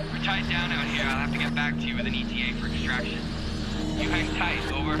 We're tied down out here. I'll have to get back to you with an ETA for extraction. You hang tight,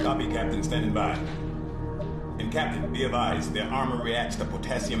 over. Copy, Captain. Standing by. And Captain, be advised, their armor reacts to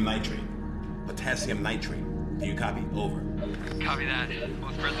potassium nitrate. Potassium nitrate. Do you copy? Over. Copy that.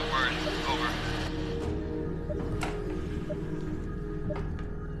 We'll spread the word. Over.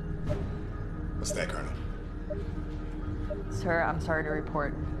 What's that, Colonel? Sir, I'm sorry to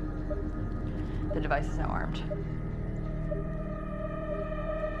report. The device is now armed.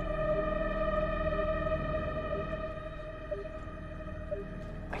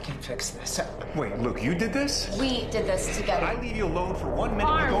 I can fix this. Wait, Luke, you did this? We did this together. I leave you alone for 1 minute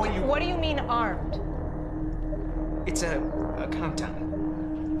Armed. ago and you... What do you mean armed? It's a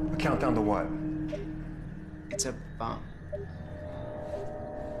countdown. A countdown to what? It's a bomb.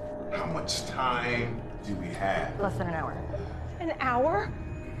 How much time do we have? Less than an hour. An hour?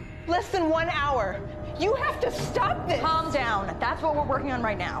 Less than 1 hour. You have to stop this. Calm down. That's what we're working on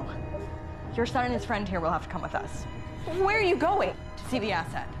right now. Your son and his friend here will have to come with us. Where are you going? To see the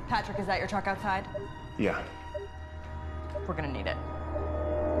asset. Patrick, is that your truck outside? Yeah. We're gonna need it.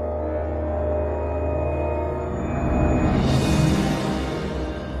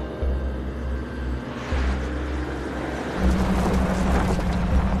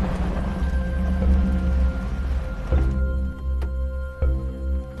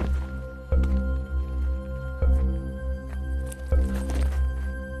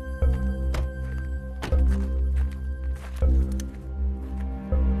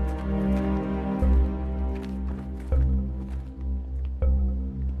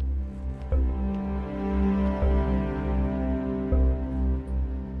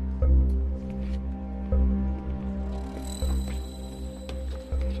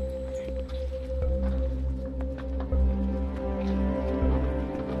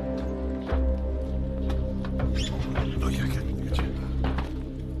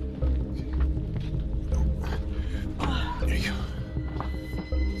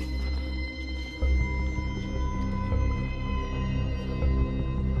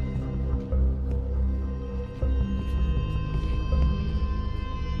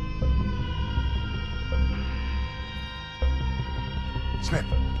 Smith,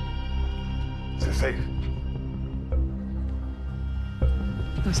 is it safe?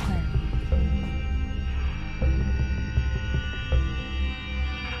 It was clear.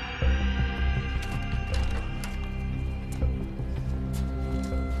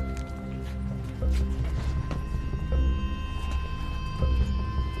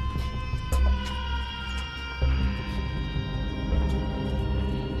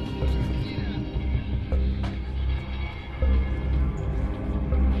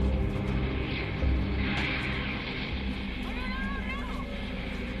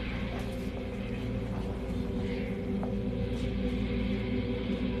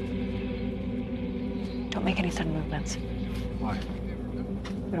 Don't make any sudden movements. Why?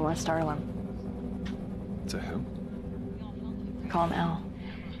 We don't want to startle him. It's a who? Call him Al.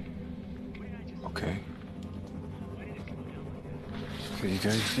 Okay. Okay, you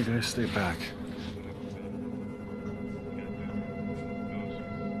guys stay back.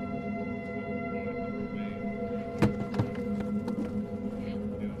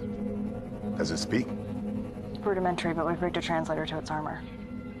 Does it speak? Rudimentary, but we've rigged a translator to its armor.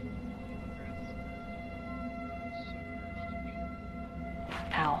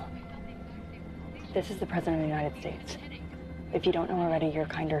 Al, this is the President of the United States. If you don't know already, your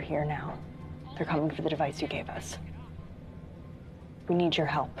kind are here now. They're coming for the device you gave us. We need your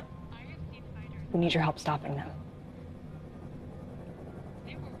help. We need your help stopping them.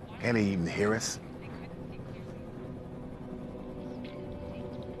 Can he even hear us?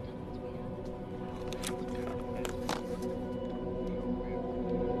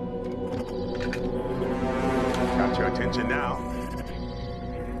 Got your attention now.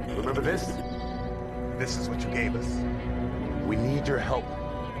 Remember this? This is what you gave us. We need your help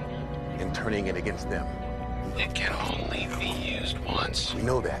in turning it against them. It can only be used once. We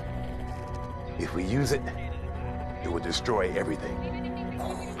know that. If we use it, it will destroy everything.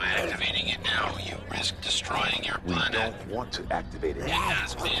 By activating it now, you risk destroying your planet. We don't want to activate it. It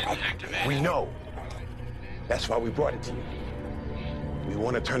has been activated. We know. That's why we brought it to you. We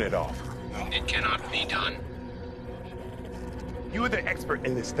want to turn it off. It cannot be done. You are the expert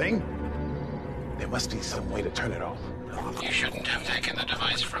in this thing. There must be some way to turn it off. You shouldn't have taken the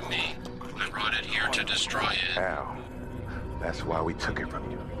device from me. I brought it here to destroy it. Al, that's why we took it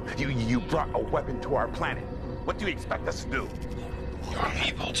from you. You brought a weapon to our planet. What do you expect us to do? Your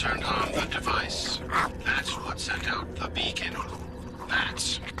people turned on the device. That's what sent out the beacon.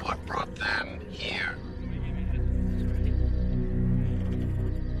 That's what brought them here.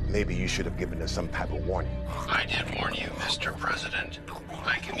 Maybe you should have given us some type of warning. I did warn you, Mr. President.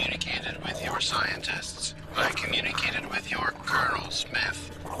 I communicated with your scientists. I communicated with your Colonel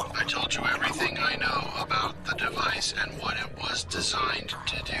Smith. I told you everything I know about the device and what it was designed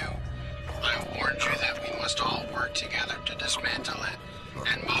to do. I warned you that we must all work together to dismantle it,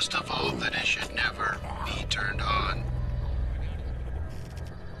 and most of all, that it should never be turned on.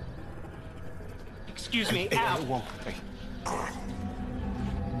 Excuse me, Al.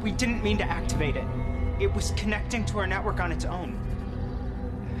 We didn't mean to activate it. It was connecting to our network on its own.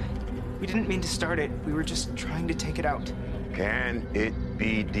 We didn't mean to start it. We were just trying to take it out. Can it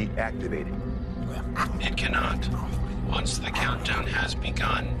be deactivated? It cannot. Once the countdown has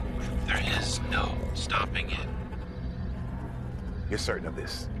begun, there is no stopping it. You're certain of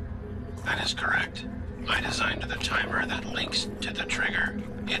this? That is correct. I designed the timer that links to the trigger.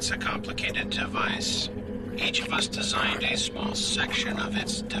 It's a complicated device. Each of us designed a small section of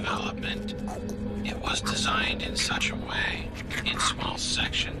its development. It was designed in such a way, in small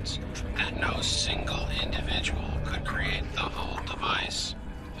sections, that no single individual could create the whole device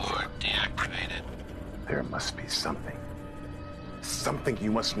or deactivate it. There must be something. Something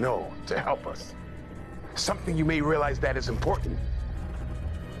you must know to help us. Something you may realize that is important.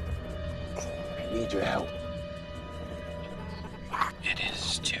 I need your help. It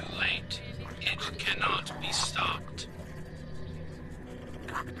is too late. It cannot be stopped.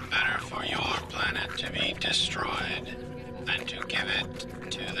 Better for your planet to be destroyed than to give it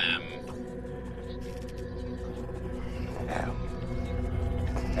to them.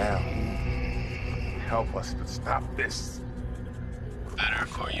 Al, help us to stop this. Better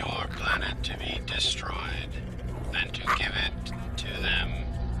for your planet to be destroyed than to give it to them.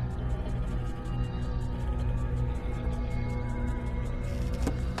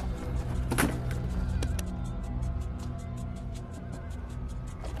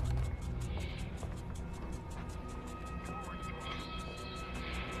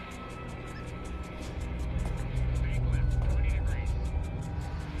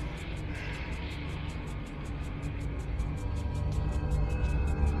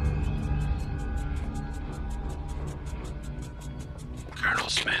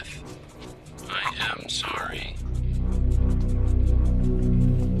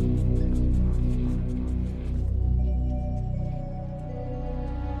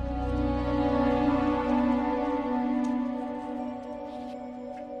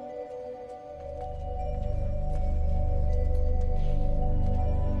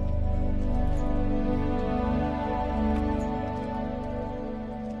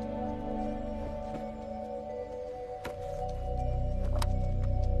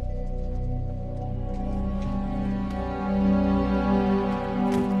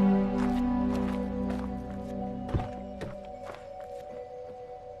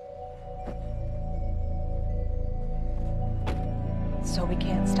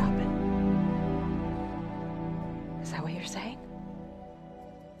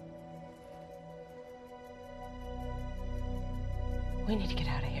 We need to get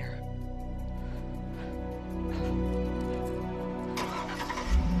out of here.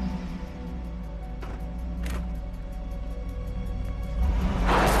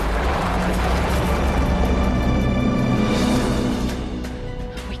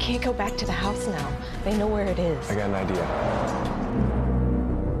 We can't go back to the house now. They know where it is. I got an idea.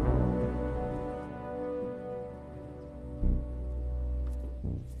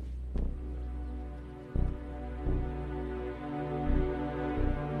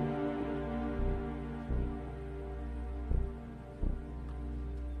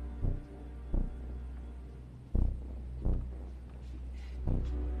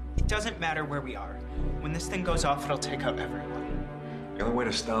 It doesn't matter where we are. When this thing goes off, it'll take out everyone. The only way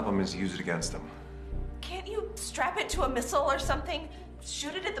to stop them is to use it against them. Can't you strap it to a missile or something?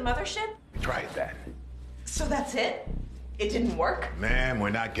 Shoot it at the mothership? We tried that. So that's it? It didn't work? Ma'am, we're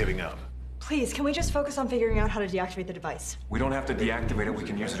not giving up. Please, can we just focus on figuring out how to deactivate the device? We don't have to deactivate it, we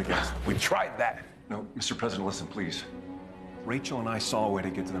can use it against them. We tried that. No, Mr. President, listen, please. Rachel and I saw a way to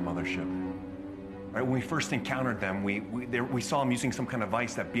get to the mothership. Right, when we first encountered them, we saw them using some kind of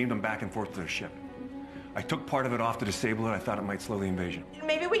device that beamed them back and forth to their ship. I took part of it off to disable it. I thought it might slow the invasion.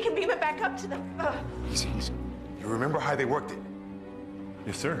 Maybe we can beam it back up to them. Easy. You remember how they worked it?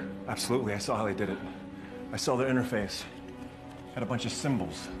 Yes, sir. Absolutely. I saw how they did it. I saw their interface. Had a bunch of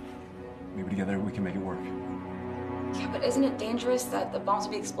symbols. Maybe together we can make it work. Yeah, but isn't it dangerous that the bombs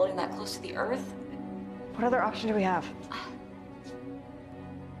will be exploding that close to the Earth? What other option do we have?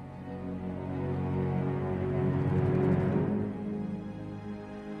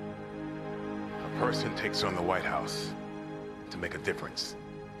 A person takes on the White House to make a difference.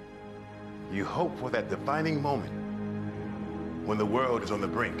 You hope for that defining moment when the world is on the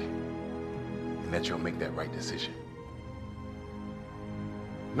brink and that you'll make that right decision.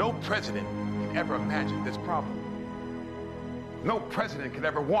 No president can ever imagine this problem. No president could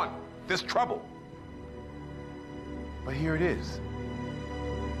ever want this trouble. But here it is.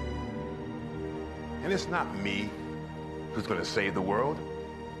 And it's not me who's going to save the world.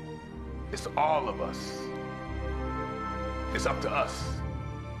 It's all of us. It's up to us.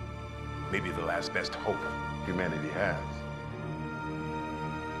 Maybe the last best hope humanity has.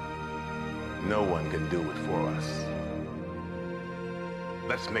 No one can do it for us.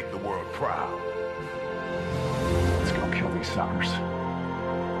 Let's make the world proud. Let's go kill these suckers.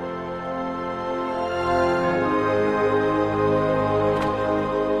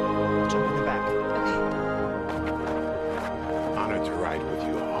 Jump in the back. Honored to ride with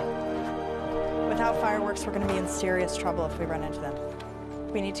you all. Without fireworks, we're going to be in serious trouble if we run into them.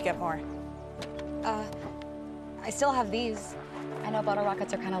 We need to get more. I still have these. I know bottle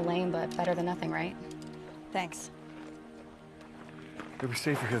rockets are kind of lame, but better than nothing, right? Thanks. It'll be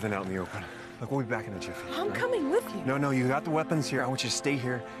safer here than out in the open. Look, we'll be back in a jiffy. I'm coming with you. No, you got the weapons here. I want you to stay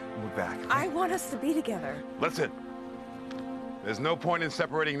here and we're back. Okay? I want us to be together. Listen, there's no point in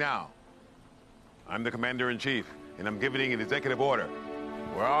separating now. I'm the commander-in-chief, and I'm giving an executive order.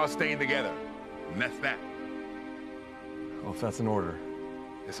 We're all staying together, and that's that. Well, if that's an order.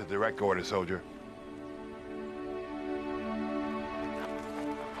 It's a direct order, soldier.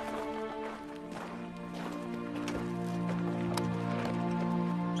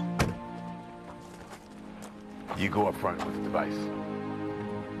 You go up front with the device.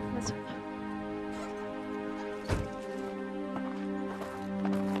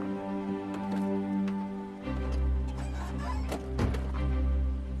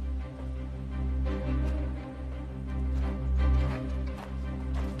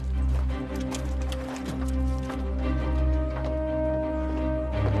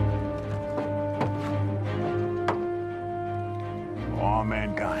 All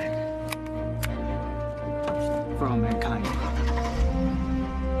mankind. For all mankind. So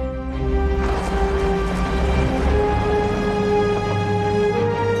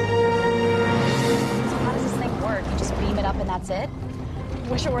how does this thing work? You just beam it up and that's it?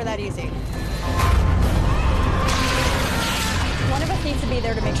 Wish it were that easy. One of us needs to be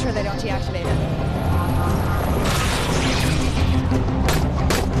there to make sure they don't deactivate it.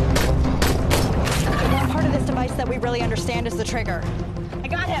 The one part of this device that we really understand is the trigger. I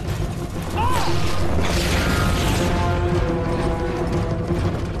got him!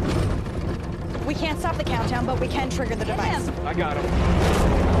 We can't stop the countdown, but we can trigger the device. I got him.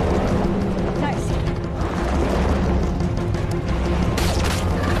 Nice.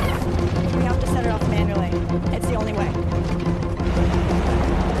 We have to set it off manually. It's the only way.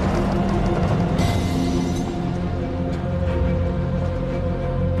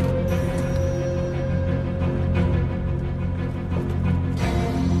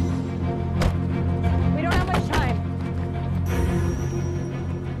 We don't have much time.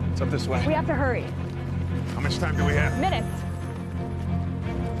 this way. We have to hurry. How much time do we have? Minutes.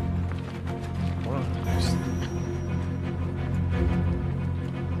 Hold on.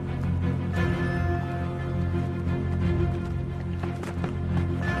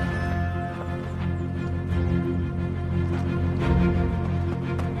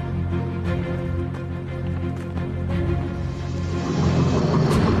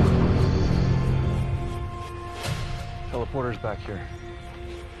 Teleporter's back here.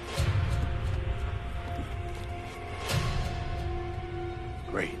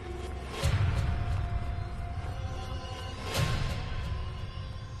 Great.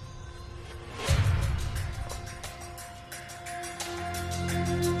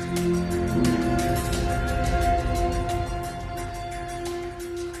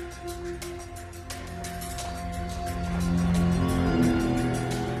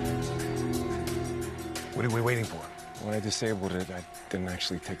 What are we waiting for? When I disabled it, I didn't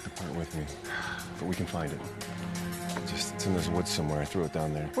actually take the part with me. But we can find it. It's in those woods somewhere. I threw it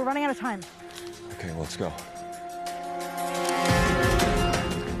down there. We're running out of time. Okay, well, let's go.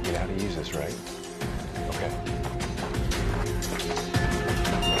 You know how to use this, right? Okay.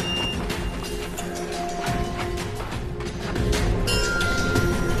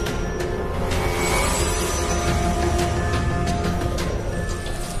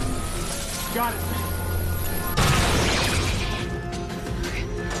 Got it.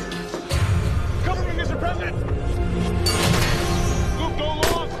 Cover me, Mr. President! Luke, go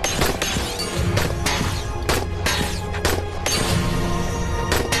long!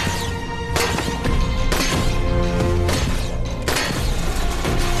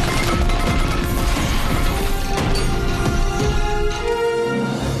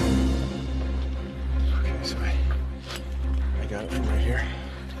 Okay, so I got it from right here.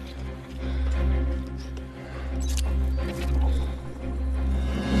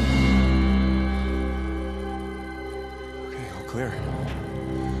 Clear.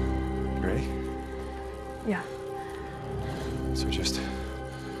 You ready? Yeah. So just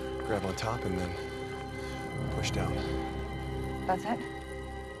grab on top and then push down. That's it?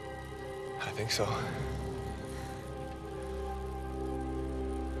 I think so.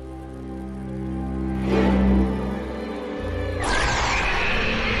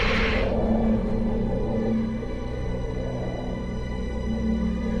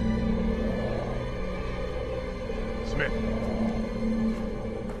 Smith.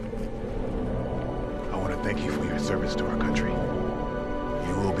 I want to thank you for your service to our country.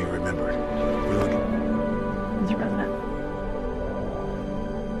 You will be remembered. Mr. President.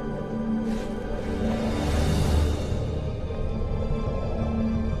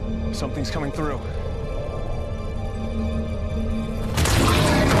 Something's coming through.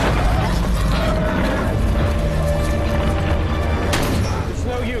 It's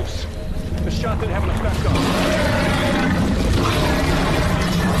no use. The shot didn't have an effect on him.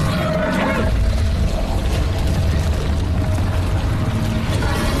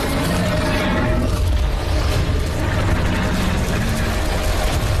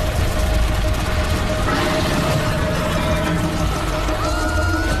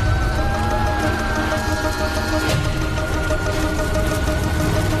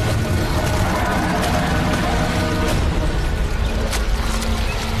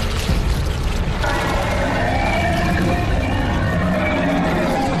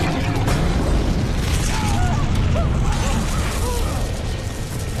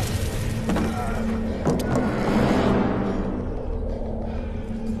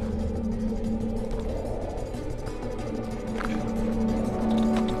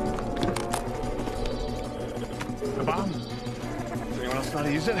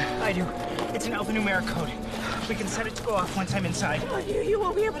 I do. It's an alphanumeric code. We can set it to go off once I'm inside. Oh, you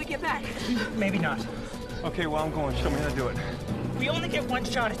won't be able to get back. Maybe not. Okay, well, I'm going. Show me how to do it. We only get one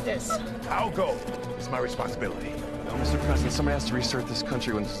shot at this. I'll go. It's my responsibility. No, Mr. President, somebody has to restart this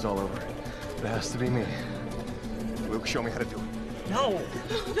country when this is all over. It has to be me. Luke, show me how to do it. No.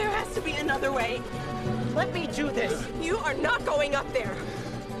 There has to be another way. Let me do this. You are not going up there.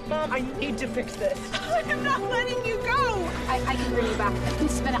 Mom, I need to fix this. I am not letting you go. I can bring you back.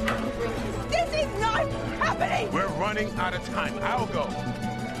 Miss Minna, I can bring you. This is not happening. We're running out of time. I'll go.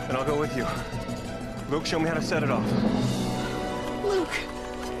 And I'll go with you. Luke, show me how to set it off. Luke,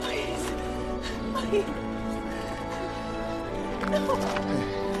 please. Please. No.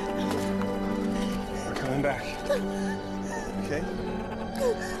 We're coming back. Okay?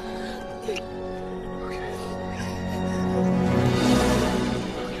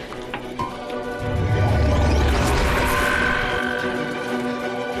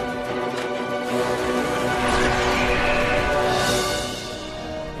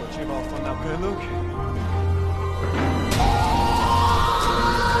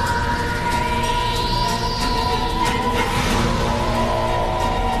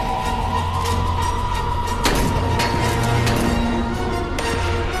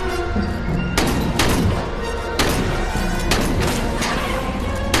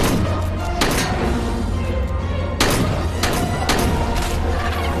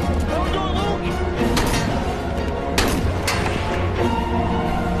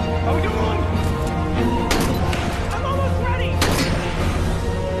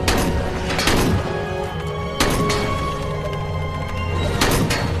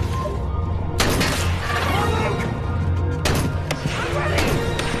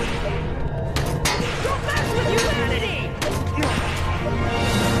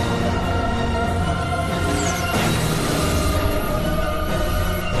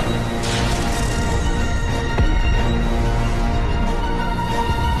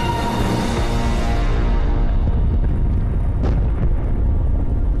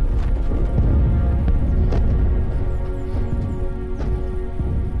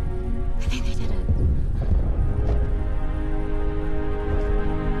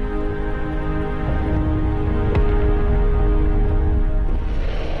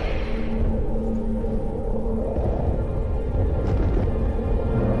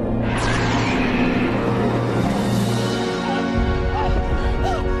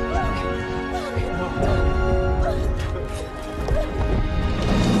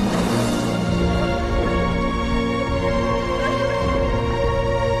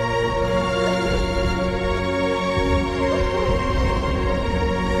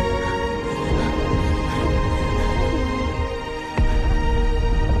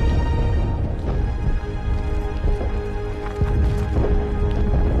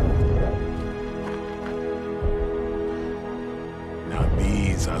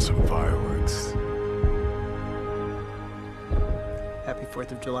 have some fireworks. Happy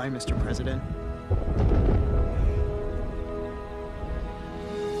 4th of July, Mr. President.